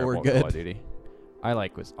was people were terrible at Call of good. Duty. I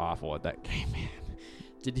was awful at that game, man.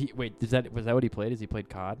 Did he wait? Was that what he played? Has he played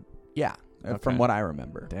COD? yeah, Okay. from what I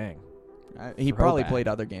remember. Dang, He probably Throwback. played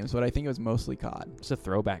other games, but I think it was mostly COD. it's a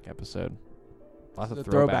throwback episode. Lots The of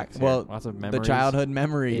throwback. throwbacks. Here. Well, lots of memories. The childhood It's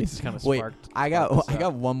memories. kind of Wait, sparked. I sparked this got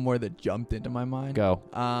up. one more that jumped into my mind. Go.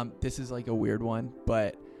 This is like a weird one,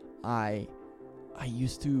 but I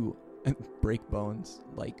used to break bones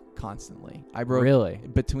like constantly. I broke Really?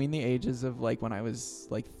 between the ages of like when I was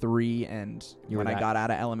like 3 and You when were I that- got out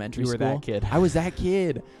of elementary You were school. that kid. I was that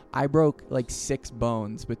kid. I broke like 6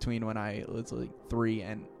 bones between when I was like 3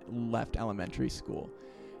 and left elementary school.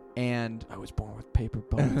 And I was born with paper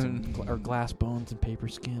bones or glass bones and paper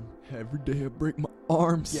skin. every day I break my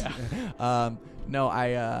arms. Yeah. No,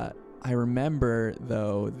 I remember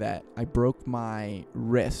though that I broke my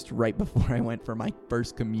wrist right before I went for my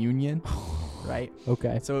first communion. Right?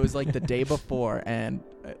 Okay. So it was like the day before, and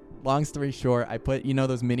long story short, I put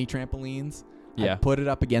those mini trampolines. Yeah. I put it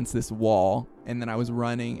up against this wall, and then I was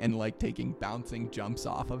running and like taking bouncing jumps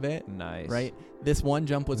off of it. Nice. Right? This one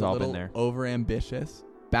jump was We've a all been little there. over ambitious.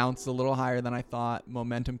 Bounced a little higher than I thought.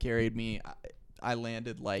 Momentum carried me. I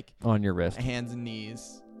landed like On your wrist. hands and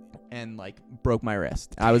knees and like broke my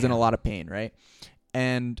wrist. I was in a lot of pain, right?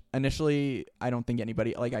 And initially, I don't think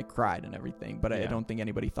anybody, like I cried and everything, but I Yeah. don't think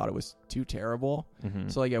anybody thought it was too terrible. Mm-hmm.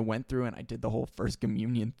 So like I went through and I did the whole first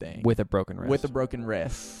communion thing with a broken wrist. with a broken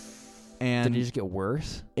wrist. And Did it just get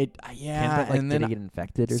worse? yeah, Like, and did then it get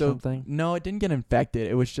infected or so something? no, it didn't get infected.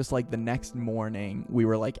 It was just like the next morning we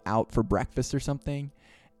were like out for breakfast or something.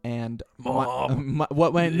 And Mom,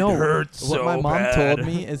 what my mom bad. told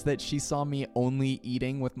me is that she saw me only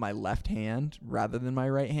eating with my left hand rather than my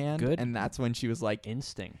right hand. Good. And that's when she was like,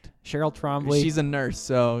 Instinct. Cheryl Trombley. she's a nurse,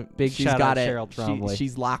 so Big she's shout got out it. Cheryl Trombley.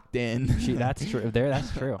 She's locked in. That's true.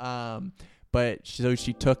 That's true. But so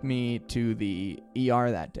she took me to the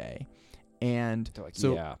ER that day. And They're like,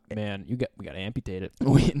 so yeah, man, we got to amputate it.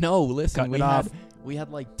 listen, Cutting it off. we had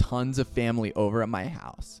like tons of family over at my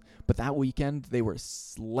house. But that weekend, they were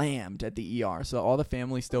slammed at the ER. So all the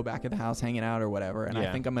family's still back at the house hanging out or whatever. And I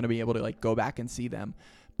Yeah. think I'm going to be able to like go back and see them.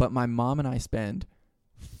 But my mom and I spend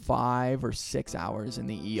 5 or 6 hours in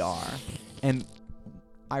the ER. And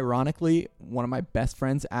ironically, one of my best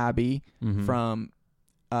friends, Abby, Mhm. from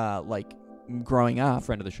like growing up,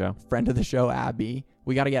 Friend of the show. friend of the show, Abby.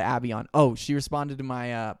 We got to get Abby on. Oh, she responded to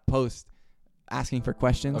my post asking for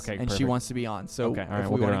questions. Okay, and she perfect. wants to be on. So Okay, all right, if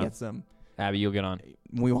we'll we get want her to on. get some... Abby, you'll get on.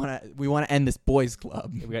 We want to end this boys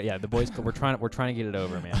club. The boys club. We're trying to get it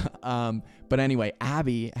over, man. But anyway,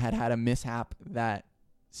 Abby had a mishap that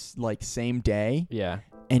like same day, Yeah.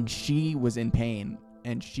 and she was in pain,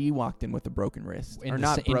 and she walked in with a broken wrist, In or the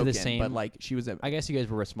not sa- into broken, the same- but like she was I guess you guys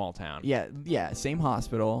were a small town. yeah, same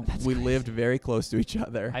hospital. That's We crazy. lived very close to each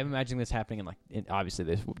other. I'm imagining this happening obviously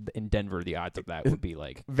this in Denver. The odds of that would be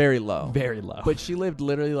like Very low. very low. But she lived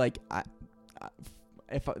literally like,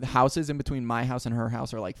 if the houses in between my house and her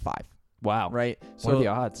house are like 5, wow. right? What are the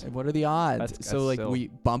odds? What are the odds? That's So like still- we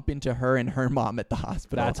bump into her and her mom at the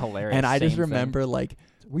hospital. That's hilarious. And I just Same thing. remember like,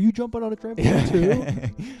 Were you jumping on a trampoline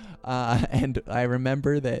too? and I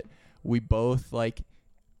remember that we both like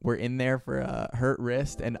were in there for a hurt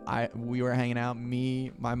wrist, and we were hanging out. Me,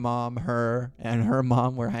 my mom, her, and her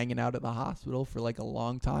mom were hanging out at the hospital for like a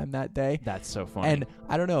long time that day. That's so funny. And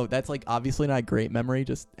I don't know, that's like obviously not a great memory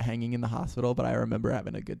just hanging in the hospital, but I remember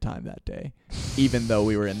having a good time that day, even though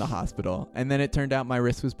we were in the hospital. And then it turned out my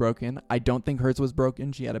wrist was broken. I don't think hers was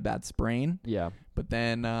broken. She had a bad sprain, yeah. but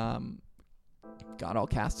then got all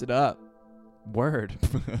casted up. Word.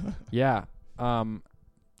 Yeah.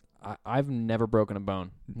 I've never broken a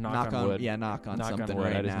bone. Knock on wood. Yeah, knock on something on wood.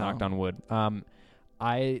 right I just now. knocked on wood.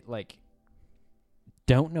 I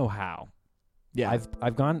don't know how. Yeah.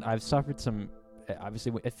 I've suffered some.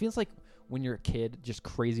 Obviously, it feels like when you're a kid, just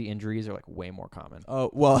crazy injuries are like way more common. Oh,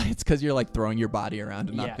 well, it's because you're like throwing your body around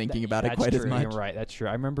and not thinking about it quite true. as much. You're right. That's true.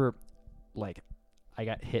 I remember, like, I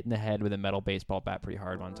got hit in the head with a metal baseball bat pretty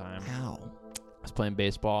hard one time. Ow. I was playing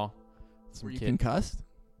baseball. Were you concussed?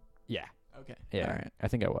 Yeah. Okay. Yeah. All right. I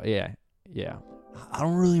think I was. Yeah. Yeah. I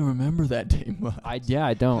don't really remember that day much.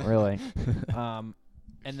 I don't really.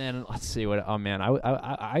 And then let's see what. Oh man,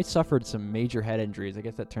 I suffered some major head injuries. I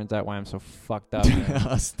guess that turns out why I'm so fucked up.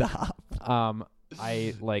 Stop.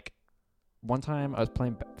 I one time I was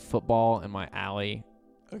playing football in my alley.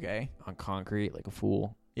 Okay. On concrete like a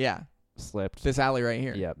fool. Yeah. Slipped. This alley right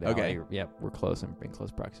here. Yeah. Okay. Alley, yeah. We're close. I'm in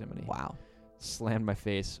close proximity. Wow. Slammed my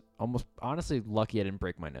face. Almost. Honestly, lucky I didn't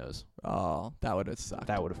break my nose. Oh, that would have sucked.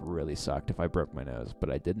 That would have really sucked if I broke my nose,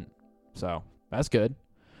 but I didn't. So that's good.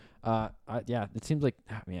 Yeah, it seems like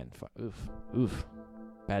man, oof,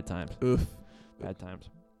 bad times. Oof, bad times.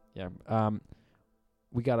 Yeah.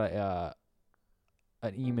 We got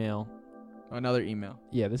an email. Another email.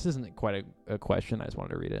 Yeah, this isn't quite a question. I just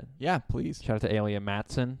wanted to read it. Yeah, please. Shout out to Alia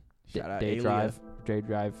Matson. Shout out Day Alia.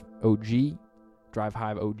 Drive OG, Drive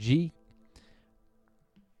Hive OG.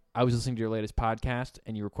 I was listening to your latest podcast,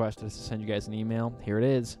 and you requested us to send you guys an email. Here it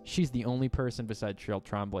is. She's the only person besides Cheryl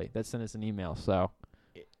Trombley that sent us an email. So,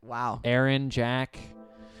 wow. Aaron, Jack,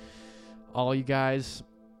 all you guys.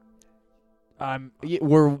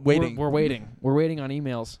 We're waiting. We're waiting. We're waiting on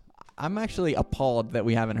emails. I'm actually appalled that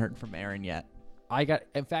we haven't heard from Aaron yet. I have an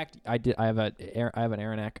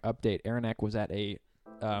Aaronek update. Aaronek was at a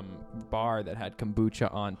bar that had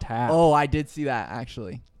kombucha on tap. Oh, I did see that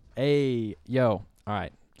actually. Hey, yo. All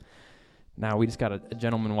right. Now we just got a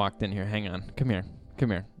gentleman walked in here. Hang on. Come here.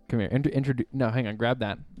 No, hang on. Grab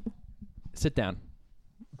that. Sit down.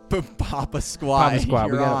 Papa Squad.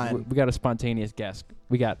 We got a spontaneous guest.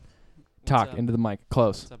 We got talk into the mic.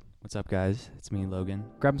 Close. What's up, guys? It's me, Logan.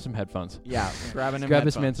 Grab him some headphones. Yeah, grabbing him. Grab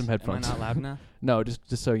this man some headphones. Am I not loud enough? No,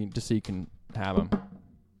 just so you can have them.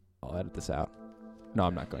 I'll edit this out. No,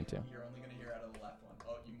 I'm not going to. You're only gonna hear out of the left one.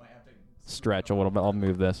 Oh, you might have to stretch a little bit. I'll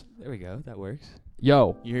move this. There we go. That works.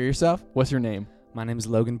 Yo, you hear yourself? What's your name? My name is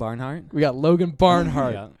Logan Barnhart. We got Logan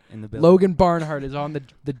Barnhart. Yeah, in the building. Logan Barnhart is on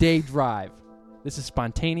the day drive. This is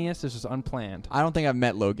spontaneous. This is unplanned. I don't think I've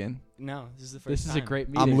met Logan. No, this is the first This time. is a great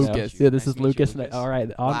meeting. I'm Lucas. Yeah, this Nice is to meet you, Lucas. Lucas. All right,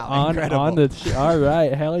 Wow, on incredible. all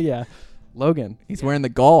right, hell yeah, Logan. He's wearing the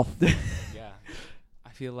golf. Yeah. I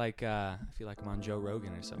feel like I'm on Joe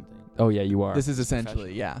Rogan or something. Oh yeah, you are. This is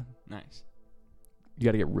essentially, yeah. Nice. You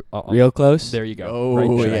got to get Real close? There you go. Oh, right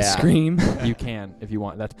there. Should I yeah. scream? You can if you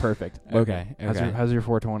want. That's perfect. Okay. How's your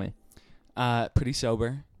 420? Pretty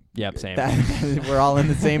sober. Yep, same. We're all in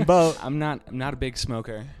the same boat. I'm not a big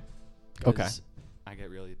smoker. Okay. 'Cause I get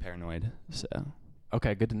really paranoid. So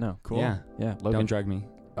Okay, good to know. Cool. Yeah. Logan. Don't drug me.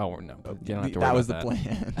 Oh no, you don't have to worry That was the about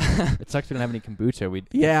plan. It sucks we don't have any kombucha.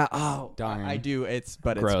 Yeah. Oh, Darn. I do. It's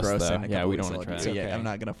Gross, gross. though. in a Yeah, couple we weeks, don't wanna I'll try do it. it. Yeah, Okay. I'm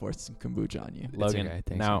not gonna force some kombucha on you. Logan. It's okay.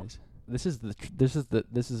 Thanks, Now, guys. this is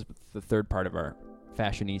the third part of our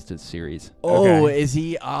fashionista series. Oh, Okay. is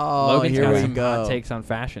he? Oh, Logan's here got we some go. hot takes on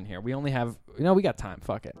fashion here. We only have, we got time.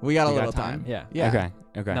 Fuck it. We got a You got little time? time. Yeah. Yeah.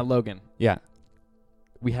 Okay. Now, Logan, Yeah.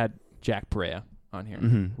 we had Jack Perea on here.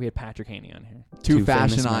 Mhm. We had Patrick Haney on here. Two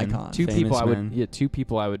famous fashion men. icons. Two Famous men.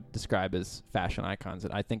 people I would describe as fashion icons.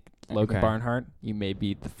 And I think Logan Okay. Barnhart, you may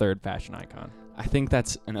be the third fashion icon. I think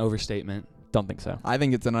that's an overstatement. Don't think so. I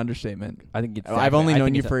think it's an understatement. I think it's. I've only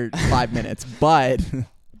known you for 5 minutes, but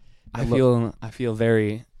I feel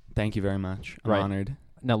very. Thank you very much. I'm Right. honored.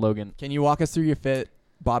 Now, Logan, can you walk us through your fit,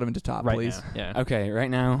 bottom to top, right please? now. Yeah. Okay,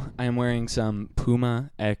 right now I am wearing some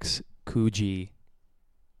Puma X Coogee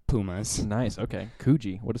Pumas. Nice. Okay.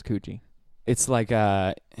 Coogee. What is Coogee? It's like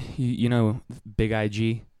you know, Big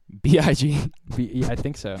IG, BIG. Yeah, I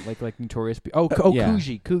think so. Like Notorious. yeah.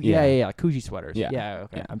 Coogee. Yeah. Yeah. Coogee sweaters. Yeah. Yeah.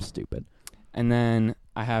 Okay. Yeah. I'm stupid. And then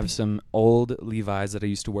I have some old Levi's that I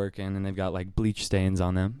used to work in, and they've got like bleach stains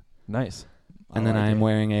on them. Nice. And then I am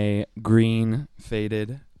wearing a green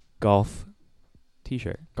faded golf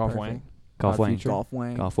T-shirt. Golf Perfect. Wang. Golf Odd Wang. Future. Golf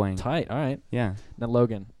Wang. Golf Wang. Tight. All right. Yeah, Now,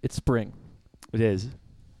 Logan, it's spring. it is.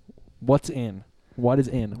 What's in? What is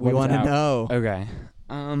in? We want to know. Okay.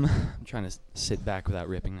 I'm trying to sit back without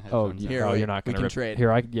ripping the Oh, headphones. Here, out. wait, you're not we going can to trade.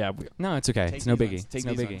 Here, No, it's okay. Take It's no these biggie. ones. Take It's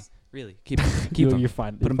no these biggie. ones. Really, keep them. You're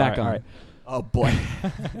fine. Put them back on. All right. Oh boy.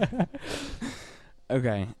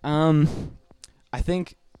 Okay. I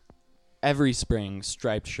think every spring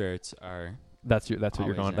striped shirts are. That's what you're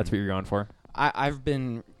Always going. in. That's what you're going for. I've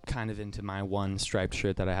been kind of into my one striped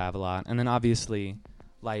shirt that I have a lot. And then obviously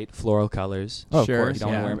light floral colors. Oh, Sure, of course. You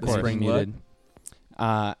don't Yeah, wear the them spring muted.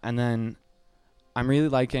 And then I'm really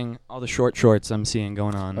liking all the short shorts I'm seeing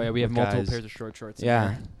going on. Oh yeah, we have with multiple guys. pairs of short shorts. Yeah.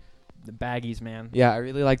 In there. The baggies, man. Yeah, I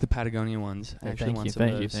really like the Patagonia ones. I Yeah, actually thank want you, some of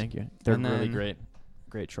thank you, those. thank you. They're And really then-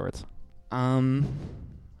 great shorts.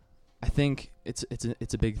 I think it's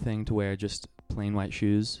a big thing to wear just plain white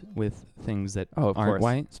shoes with things that Oh, of aren't course.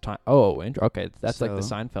 white. It's time. Oh, okay. That's like the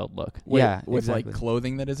So- Seinfeld look. Yeah, with exactly. like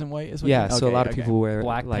clothing that isn't white is what Yeah, you so a lot of okay. people wear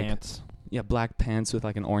Black like pants. black pants with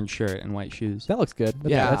like an orange shirt and white shoes. That looks good.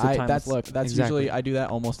 Yeah, that's a timeless that's look. That's Exactly. usually I do that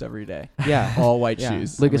almost every day. Yeah, All white Yeah.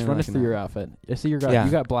 shoes. Lucas, really run us liking through that. your outfit. I see you got Yeah.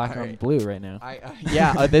 you got black on Alright. blue right now.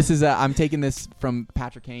 This is I'm taking this from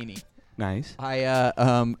Patrick Haney. nice, I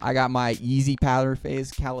got my Yeezy Powder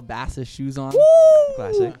Phase Calabasas shoes on.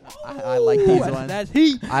 classic. I like these ones. That's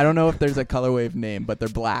heat. I don't know if there's a colorway name, but they're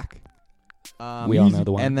black. We all know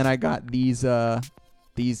the one. And then I got these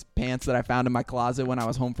pants that I found in my closet when I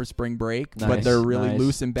was home for spring break, but Nice, they're really nice.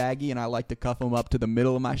 loose and baggy, and I like to cuff them up to the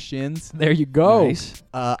middle of my shins. There you go. Nice.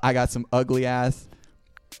 I got some ugly ass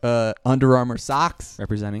Under Armour socks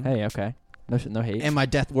Representing. Hey, okay. No hate. and my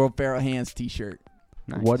Death World Feral Hands t-shirt.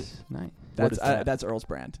 Nice. What- Nice. That's is that? that's Earl's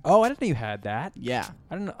brand. Oh, I didn't know you had that. Yeah.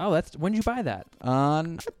 I don't know. Oh, that's when did you buy that?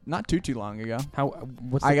 Not too long ago. How?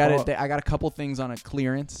 What's I the got qual- it. I got a couple things on a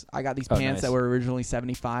clearance. I got these Oh, pants nice. that were originally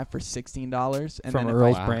 $75 for $16, and From then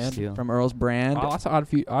Earl's Wow, brand. steal. from Earl's brand. Oh, lots of odd.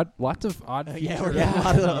 Yeah, future we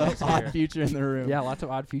got a lot of here. odd future in the room. Yeah, lots of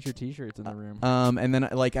odd future T-shirts in the room. And then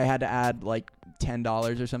like I had to add like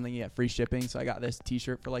 $10 or something. You get free shipping, so I got this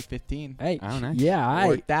T-shirt for like $15. Hey, Oh, nice. yeah,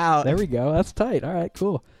 Worked out. there we go. That's tight. All right,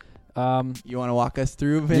 cool. You want to walk us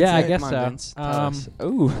through, Vincent? Yeah, I guess Come so. on, Vince, tell us.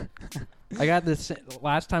 Ooh. I got this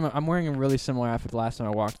last time. I'm wearing a really similar outfit. The last time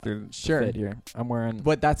I walked through Sure. the fit here, I'm wearing.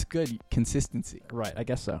 But that's good consistency. Right, I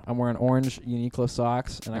guess so. I'm wearing orange Uniqlo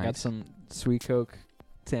socks, and I got Nice. some Sweet Coke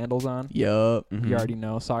sandals on. Yup. Mhm. You already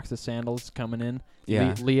know socks with sandals coming in.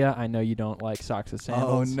 Yeah. Leah, I know you don't like socks with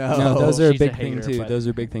Oh sandals. no. No, those are a She's a big thing hater, too. but- Those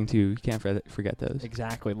are a big thing too. You can't forget those.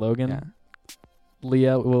 Exactly, Logan. Yeah.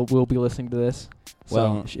 Leah will be listening to this. So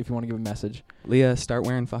Well- if you want to give a message, Leah, start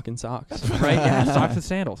wearing fucking socks. right? Yeah, socks with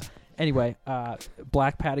sandals. Anyway,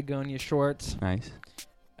 black Patagonia shorts, Nice.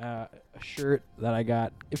 a shirt that I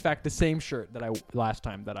got. In fact, the same shirt that I last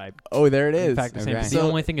time that I. Oh, there it is. In fact, the same. Okay. The So-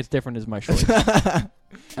 only thing that's different is my shorts.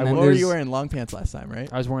 And what then were there's- you wearing? Long pants last time,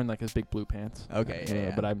 right? I was wearing like his big blue pants. Okay,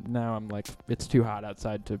 yeah. But I'm like, it's too hot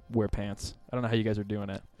outside to wear pants. I don't know how you guys are doing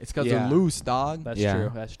it. It's because Yeah. they're loose, dog. That's Yeah.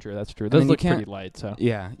 true. That's true. That's true. I Those mean, you look can't- pretty light. So.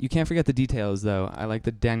 Yeah, you can't forget the details though. I like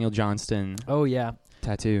the Daniel Johnston Oh yeah,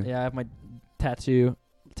 tattoo. yeah. I have my tattoo.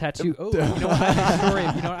 Oh, you know what? I have a story.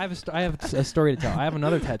 You know what? I have a story to tell. I have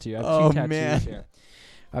another tattoo. I have Oh, two tattoos man. here.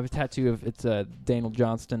 I have a tattoo of it's a Daniel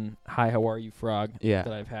Johnston "Hi, how are you?" frog Yeah.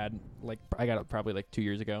 that I've had. Like I got it probably like 2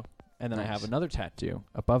 years ago, and then I have Nice. another tattoo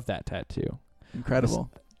above that tattoo. Incredible.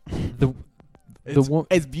 The It's, wo-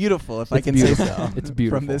 it's beautiful, if I It's can beautiful. say so. It's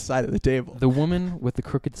beautiful. From this side of the table. the woman with the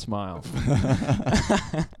crooked smile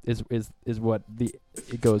is what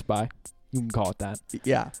it goes by. You can call it that.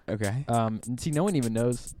 Yeah. Okay. And see, no one even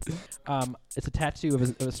knows. It's a tattoo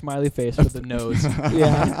of a smiley face with a nose.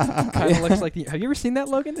 Yeah. Kind of looks like the. Have you ever seen that,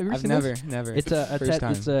 Logan? Have you ever I've seen never, this? never. It's a First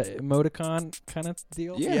time. it's a emoticon kind of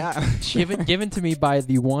deal. Yeah. Given to me by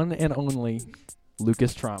the one and only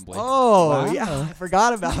Lucas Trombley. Oh, Wow. yeah. I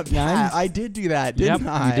forgot about that. Nice. I did do that, Yep, didn't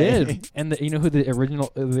I? you did. And you know who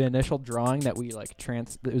the initial drawing that we like it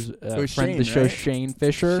was It was friend of Shane, the show, right? Shane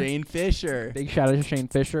Fisher. Shane Fisher. Big shout out to Shane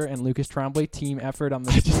Fisher and Lucas Trombley, team effort on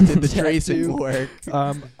I this. just did the tattoo. tracing work.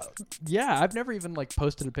 Yeah, I've never even like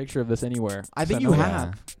posted a picture of this anywhere. I think So you no-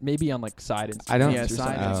 have. Maybe on like side Instagram. I don't- Yeah, or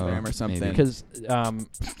side something. Instagram or something. maybe. Because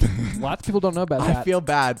lots of people don't know about I that. feel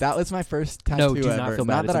bad. That was my first tattoo No, do ever. not feel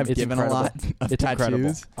bad. that It's- I've it's given a incredible. lot of It's tattoos.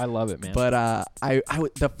 incredible. I love it, man. But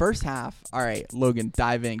the first half. All right, Logan,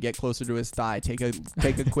 dive in, get closer to his thigh, take a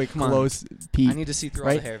quick on. close peek. I need to see through all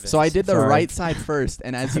the Right. hair. So I did the Sorry. right side first,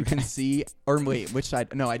 and as you can see, or wait, which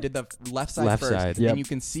side? No, I did the left side Left first, side. Yep. and you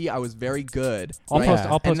can see I was very good. I'll right? post.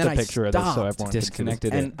 I'll And post then a I picture of this so stopped. everyone can see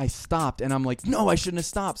Disconnected And it. I stopped, and I'm like, no, I shouldn't have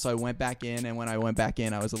stopped. So I went back in, and when I went back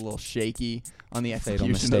in, I was a little shaky on the Fatal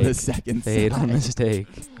execution of the mistake. second Fatal side.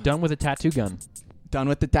 mistake. this. Done with a tattoo gun. Done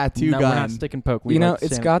with the tattoo no, gun. we're not stick and poke. We You know, like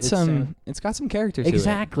it's sand- got it's some. sand- It's got some character to it.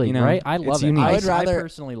 Exactly, You know? right? I love It's it. unique. I would rather- I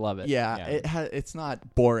personally love it. Yeah, it's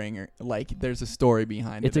not boring or like there's a story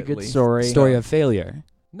behind It's it. a at good least. story. Story of failure.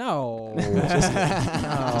 No. No,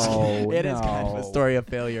 it is kind of a no. story of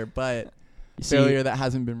failure, but You see, failure that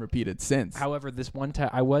hasn't been repeated since. However, this one time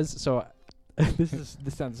I was so. This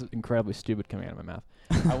sounds incredibly stupid coming out of my mouth.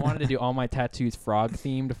 I wanted to do all my tattoos frog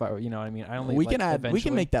themed. If I, you know what I mean. I only We like, can add. We eventually-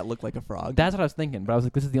 can make that look like a frog. That's what I was thinking, but I was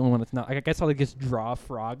like, this is the only one that's not. Like, I guess I'll just draw a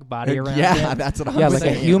frog body around yeah, it. that's what I'm Yeah, like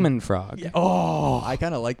saying. a human frog. Yeah. Oh, I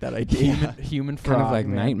kind of like that idea. Human frog. Kind of like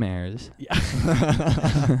man. nightmares.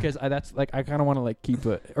 Because that's like I kind of want to like keep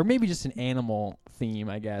it, or maybe just an animal theme,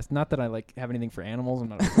 I guess. Not that I like have anything for animals. I'm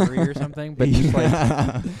not a furry or something, but just like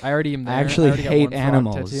I already am there. I actually already got hate one frog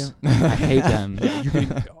animals. tattoo. I hate them. You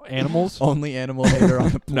can, animals? Only animal hater on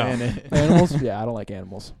the No. planet. Animals? Yeah, I don't like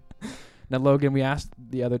animals. Now, Logan, we asked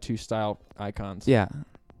the other two style icons. Yeah.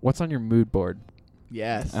 What's on your mood board?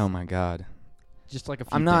 Yes. Oh my god. Just like a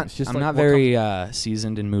few I'm not. things. Just I'm like not what very comes-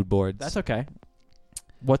 seasoned in mood boards. That's okay.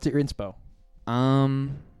 What's your inspo?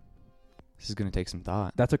 This is gonna take some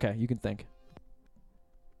thought. That's okay. You can think.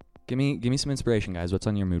 Give me some inspiration, guys. What's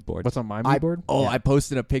on your mood board? What's on my mood board? Oh, Yeah. I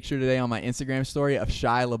posted a picture today on my Instagram story of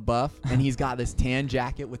Shia LaBeouf, and he's got this tan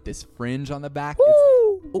jacket with this fringe on the back.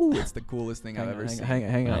 It's the coolest thing I've ever seen.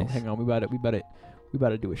 Hang on. Nice. We about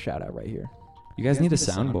to do a shout out right here. You guys need a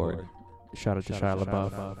soundboard. Shout out to Shia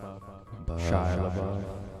LaBeouf. Shia LaBeouf.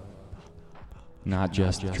 Not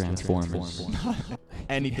just Transformers.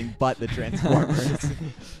 Anything but the Transformers.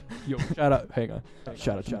 Yo, shout out. Hang on.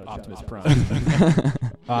 Shout out to Optimus Prime.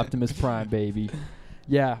 Optimus Prime, baby.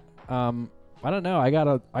 Yeah. I don't know. I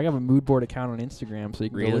have a mood board account on Instagram, so you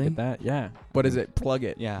can go look Really? at that. Yeah. What is it? Plug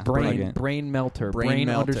it. Yeah. plug Brain it. Brain Melter. Brain Brain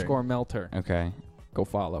Melter. underscore Melter. Okay. Go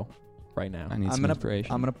follow right now. I need I'm some gonna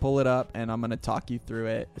inspiration. I'm gonna pull it up and I'm gonna talk you through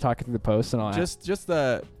it. Talking through the post and all that. Just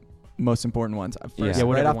the most important ones. First, Yeah, right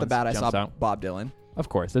whatever off the ones bat, I saw jumps out. Bob Dylan. Of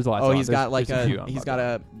course, there's a lot. Oh, he's got like he's got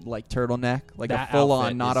a like turtleneck, like That a full on,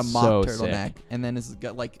 outfit not a is mock so turtleneck, sick. and then it's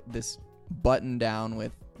got like this button down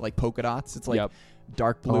with like polka dots. It's like Yep.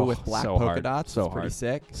 dark blue Oh, with black so polka hard. dots. So it's pretty hard.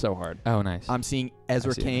 sick. So hard. Oh, nice. I'm seeing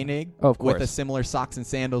Ezra I see it. Koenig Oh, of with a course. similar socks and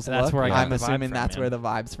sandals That's look. where I got I'm the vibe assuming from, that's man. where the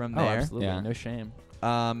vibes from Oh, there. absolutely. Yeah. No shame.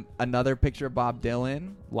 Another picture of Bob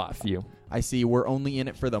Dylan. Lot few. I see We're Only in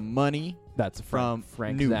It for the Money That's from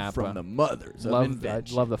Frank New Zappa. from the Mothers of I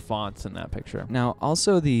Invention. love the fonts in that picture. Now,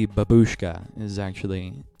 also the babushka is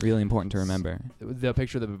actually really important to remember. The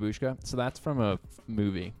picture of the babushka. So that's from a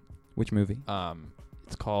movie. Which movie?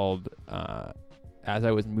 It's called As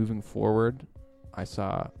I Was Moving Forward, I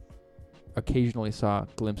occasionally saw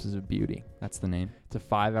glimpses of beauty. That's the name. It's a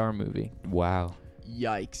 5-hour movie. Wow.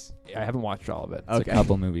 Yikes. I haven't watched all of it. It's Okay. a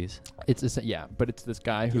couple movies. But it's this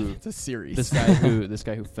guy who It's a series. this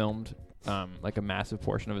guy who filmed like a massive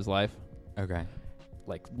portion of his life, Okay.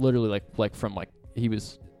 like literally like from like he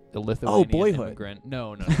was a Lithuanian Boyhood. immigrant.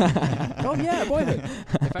 No. Oh yeah, Boyhood.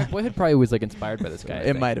 In fact, Boyhood probably was like inspired by this guy. I It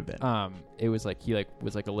think. might have been. It was like he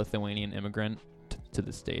was like a Lithuanian immigrant to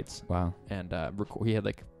the States, Wow. and he had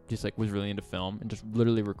like just like was really into film and just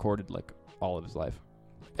literally recorded like all of his life.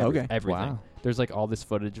 Okay. Everything. Wow. There's like all this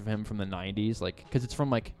footage of him from the 90s, like because it's from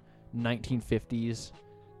like 1950s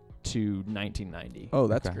to 1990. Oh,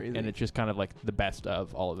 that's Okay. crazy. And it's just kind of like the best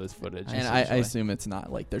of all of his footage. And I essentially. assume it's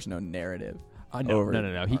not like there's no narrative. No. over-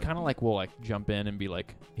 He kind of like will like jump in and be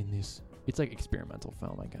like in this. It's like experimental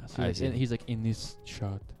film, I guess. I see. He's like in this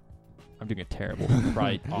shot. I'm doing a terrible,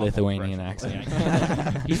 right? Lithuanian accent.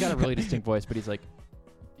 He's got a really distinct voice, but he's like,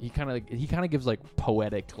 he kind of gives like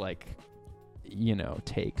poetic like,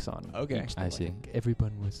 takes on. Okay. each I thing. see. Like,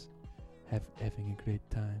 everyone was having a great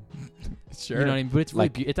time. Sure. You know what I mean? But it's really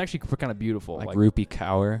Like- it's actually kind of beautiful. Like Rupi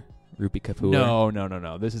Kaur, Rupi Kapoor.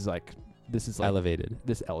 No. This is like Elevated.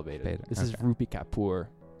 this elevated. Elevated, This is okay. Rupi Kapoor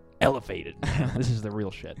elevated. This is the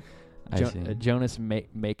real shit. I see. Jonas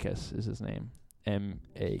Makis is his name.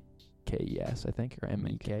 Makes, I think, or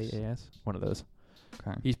Mekas. One of those.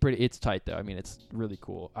 Okay. He's pretty. It's tight though. I mean, it's really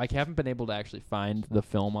cool. I haven't been able to actually find the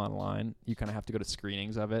film online. You kind of have to go to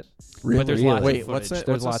screenings of it. Really? But there's Really? lots Wait, of what's footage. it-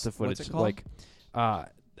 There's what's lots this- of footage. what's it called? Like,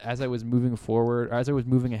 as I was moving forward, as I was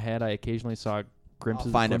moving ahead, I occasionally saw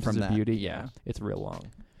glimpses find it of from that. beauty. Yeah, it's real long.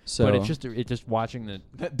 So But it's just watching the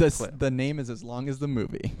The name is as long as the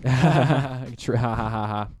movie. ha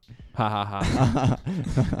ha ha.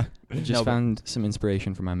 just No, but- found some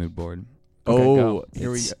inspiration for my mood board. Okay, Oh, go. here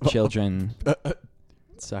we It's go. children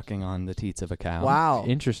sucking on the teats of a cow. Wow.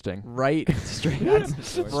 Interesting. Right. Straight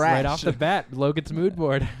Right off the bat, Logan's mood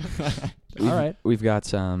board. All right. We've got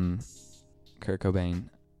some Kurt Cobain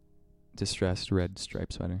distressed red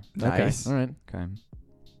striped sweater. Nice. Okay. All right. Okay.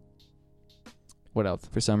 What else?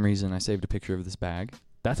 For some reason, I saved a picture of this bag.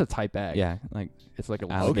 That's a tight bag. Yeah, like It's like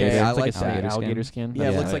a Alligator. Okay, I It's like like a that. alligator skin. Yeah,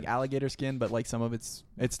 it Yeah. looks like alligator skin, but like some of it's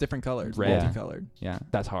different colors, Red. multicolored. yeah,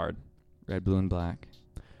 That's hard. red, blue, and black.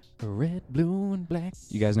 Red, blue, and black.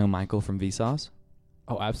 You guys know Michael from Vsauce?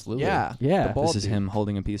 Oh, absolutely. Yeah. Yeah. The bald This is dude. him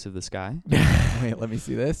holding a piece of the sky. Wait, let me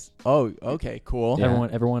see this. Oh, okay, cool. Yeah.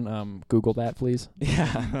 Everyone, Google that, please.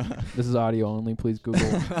 Yeah. This is audio only. Please Google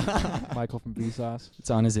Michael from Vsauce. It's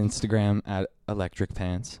on his Instagram at Electric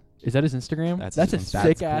Pants. Is that his Instagram? That's a his Instagram.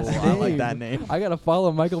 sick ass Cool. name. I like that name. I gotta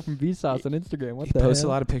follow Michael from Vsauce on Instagram. What He the posts a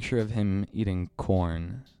hell? lot of picture of him eating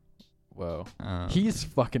corn. Whoa. He's He's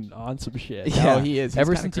fucking on some shit. Yeah. Oh, he is. He's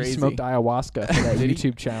Ever kinda since crazy. he smoked ayahuasca for that Did he?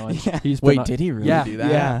 YouTube challenge, Yeah. he's been Wait, on- did he really yeah, do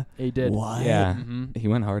that? Yeah. he did. What? Yeah. Mhm. He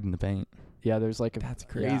went hard in the paint. Yeah, there's like a. That's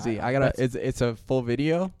yeah, crazy. I gotta. that's- It's a full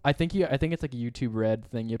video. I think it's like a YouTube Red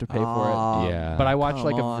thing. You have to pay for Aw, Yeah. it. But I watched come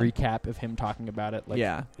like on. a recap of him talking about it. Like,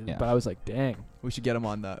 Yeah. Yeah. But I was like, dang. We should get him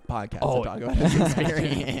on the podcast Oh, to talk about his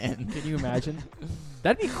experience. Can you imagine?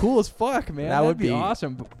 That'd be cool as fuck, man. That That'd would be be-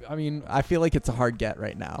 awesome. But, I mean, I feel like it's a hard get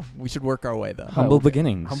right now. We should work our way though. Humble okay.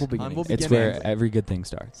 beginnings. humble beginnings. Humble It's beginnings. where every good thing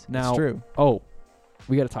starts. Now, It's true. oh,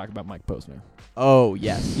 we got to talk about Mike Posner. Oh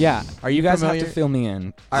yes. Yeah. Are You you guys familiar? have to fill me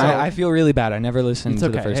in. All right. I feel really bad. I never listened It's to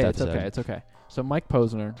okay. the first Hey, episode. it's okay. It's okay. So Mike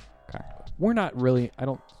Posner. Okay. We're not really. I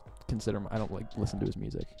don't like listen to his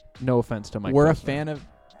music. No offense to Mike. We're Posner. a fan of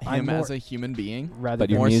I'm him more- as a human being. Rather But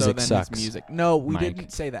than your more music so than sucks, his music. No, we Mike.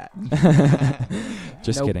 didn't say that.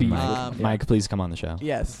 Just No kidding, beef. Mike. Mike, please come on the show.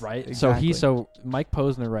 Yes. right. Exactly. So Mike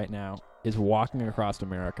Posner right now is walking across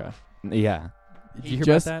America. Yeah. Did He you hear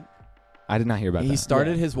just- about that? I did not hear about He that.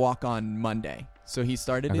 started Yeah. his walk on Monday. So he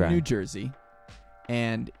started Okay. in New Jersey,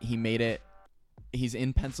 and he made it. He's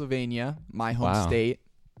in Pennsylvania, my home Wow. state,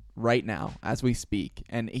 right now as we speak,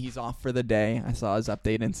 and he's off for the day. I saw his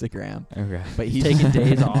update Instagram, Okay. but he's Taking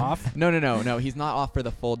days off. No. He's not off for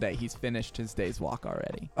the full day. He's finished his day's walk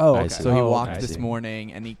already. Oh, I okay. see. So he Oh, walked okay. this see.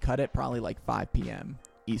 morning, and he cut it probably like 5 p.m.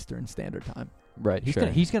 Eastern Standard Time. Right. Sure.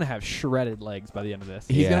 He's gonna have shredded legs by the end of this.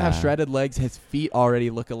 He's gonna have Yeah. shredded legs. His feet already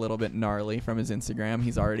look a little bit gnarly from his Instagram.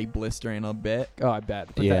 He's already blistering a bit. Oh, I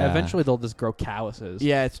bet. But Yeah. eventually they'll just grow calluses.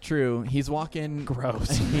 Yeah, it's true. He's walking. Gross.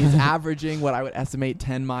 He's averaging what I would estimate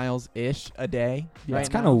 10 miles ish a day. Yeah. That's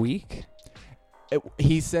right kind now. of weak.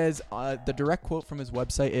 He says the direct quote from his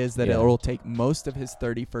website is that Yeah. it will take most of his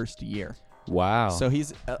 31st year. Wow. So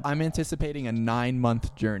he's. I'm anticipating a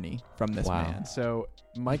 9-month journey from this Wow. man. So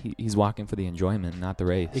Mike. He's walking for the enjoyment, not the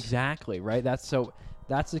race. Exactly. Right. That's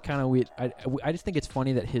the kind of weird. I just think it's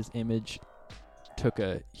funny that his image took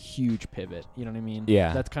a huge pivot. You know what I mean?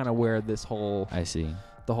 Yeah. That's kind of where the I see.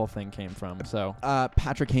 whole thing came from. So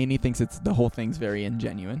Patrick Haney thinks the whole thing's very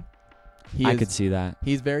ingenuine. I could see that.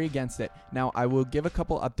 He's very against it. Now, I will give a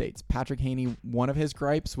couple updates. Patrick Haney, one of his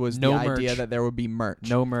gripes was No the merch. idea that there would be merch.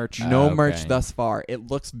 no merch. No Okay. merch thus far. It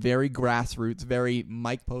looks very grassroots, very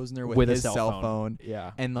Mike Posner with a his cell phone.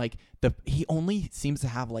 Yeah. And like he only seems to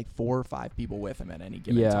have like 4 or 5 people with him at any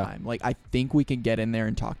given Yeah. time. Like I think we can get in there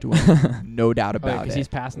and talk to him. No doubt about Because it. he's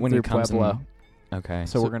passing When through he comes Pueblo. Okay.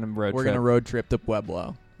 So we're gonna road We're trip. gonna road trip to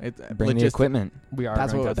Pueblo. Bring the equipment. We are.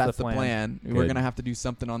 That's going what. to. That's the plan. We're Good. gonna have to do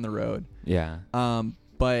something on the road. Yeah.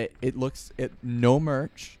 But it looks no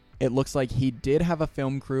merch. It looks like he did have a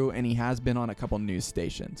film crew, and he has been on a couple news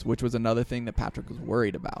stations, which was another thing that Patrick was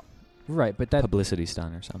worried about. Right, but that. Publicity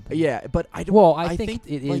stunt or something. Yeah, but I don't. Well, I think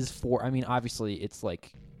it like, is for. I mean, obviously, it's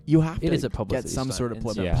like You have it to is a publicity get some stunt sort of in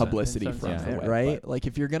pub- some sense. publicity In some from sense, it, yeah, right? but- Like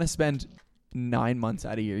if you're gonna spend 9 months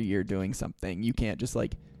out of your year doing something, you can't just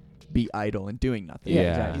like be idle and doing nothing.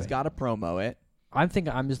 Yeah, exactly. He's got to promo it. I'm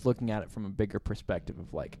just looking at it from a bigger perspective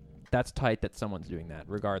of like that's tight that someone's doing that,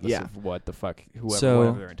 regardless Yeah. of what the fuck So-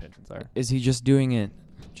 whatever their intentions are. Is he just doing it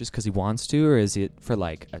just because he wants to, or is it for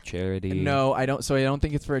like a charity? No, I don't. So I don't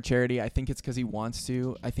think it's for a charity. I think it's because he wants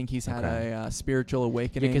to. I think he's had Okay. a spiritual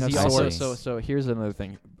awakening. Because of he I also see. so here's another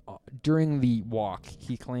thing. During the walk,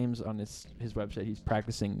 he claims on his website he's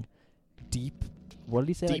practicing deep. What did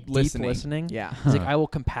he say? Deep Like, listening. Deep listening. Yeah, He's like, Huh. I will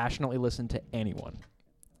compassionately listen to anyone.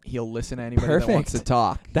 he'll listen to anybody that wants to Perfect.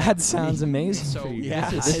 talk. That sounds amazing. So for you. yeah,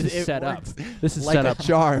 this is it set up. works This is like set a up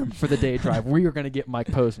charm. for the day drive. We are going to get Mike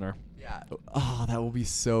Posner. Yeah. Oh, that will be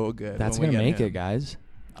so good. That's when we gonna get make him. it, guys.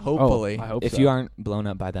 Hopefully, I hope If so. you aren't blown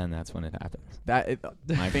up by then, that's when it happens.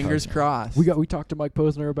 Mike fingers Posner. crossed. we talked to Mike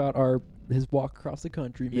Posner about his walk across the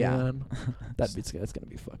country, Yeah. man. that's going to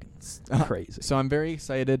be fucking Uh, crazy. So I'm very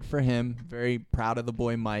excited for him. Very proud of the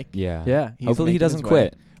boy Mike. Yeah. Yeah. He's Hopefully he making doesn't his way.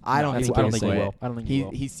 quit. I don't That's think what I don't he'll think he say. will. I don't think he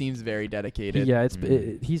will. He seems very dedicated. Yeah,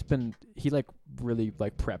 Mm. he like really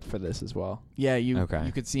like prepped for this as well. Yeah, you Okay.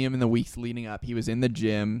 could see him in the weeks leading up. He was in the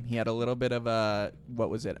gym. He had a little bit of a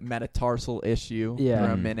metatarsal issue Yeah.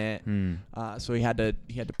 for a Mm. minute. Mm. So he had to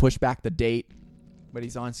push back the date, but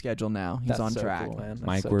he's on schedule now. He's That's on so track. cool, man. That's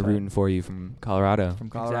Mike, so we're tight. rooting for you from Colorado. From Exactly.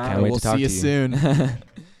 Colorado. Can't wait we'll to talk see you to you. soon.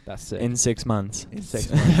 That's sick. In 6 months. In 6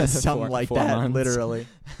 months. Something like 4 that, months. literally.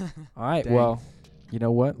 All right. Dang. Well, You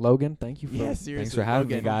know what, Logan? Thank you for Yeah, seriously. Thanks for having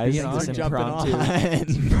me, Logan, guys. being on. This jumping impromptu,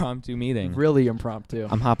 on. impromptu meeting. really impromptu.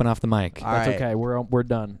 I'm hopping off the mic. All That's right. okay. We're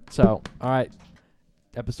done. So, all right.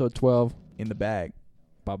 Episode 12. In the bag.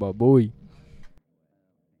 Baba booey.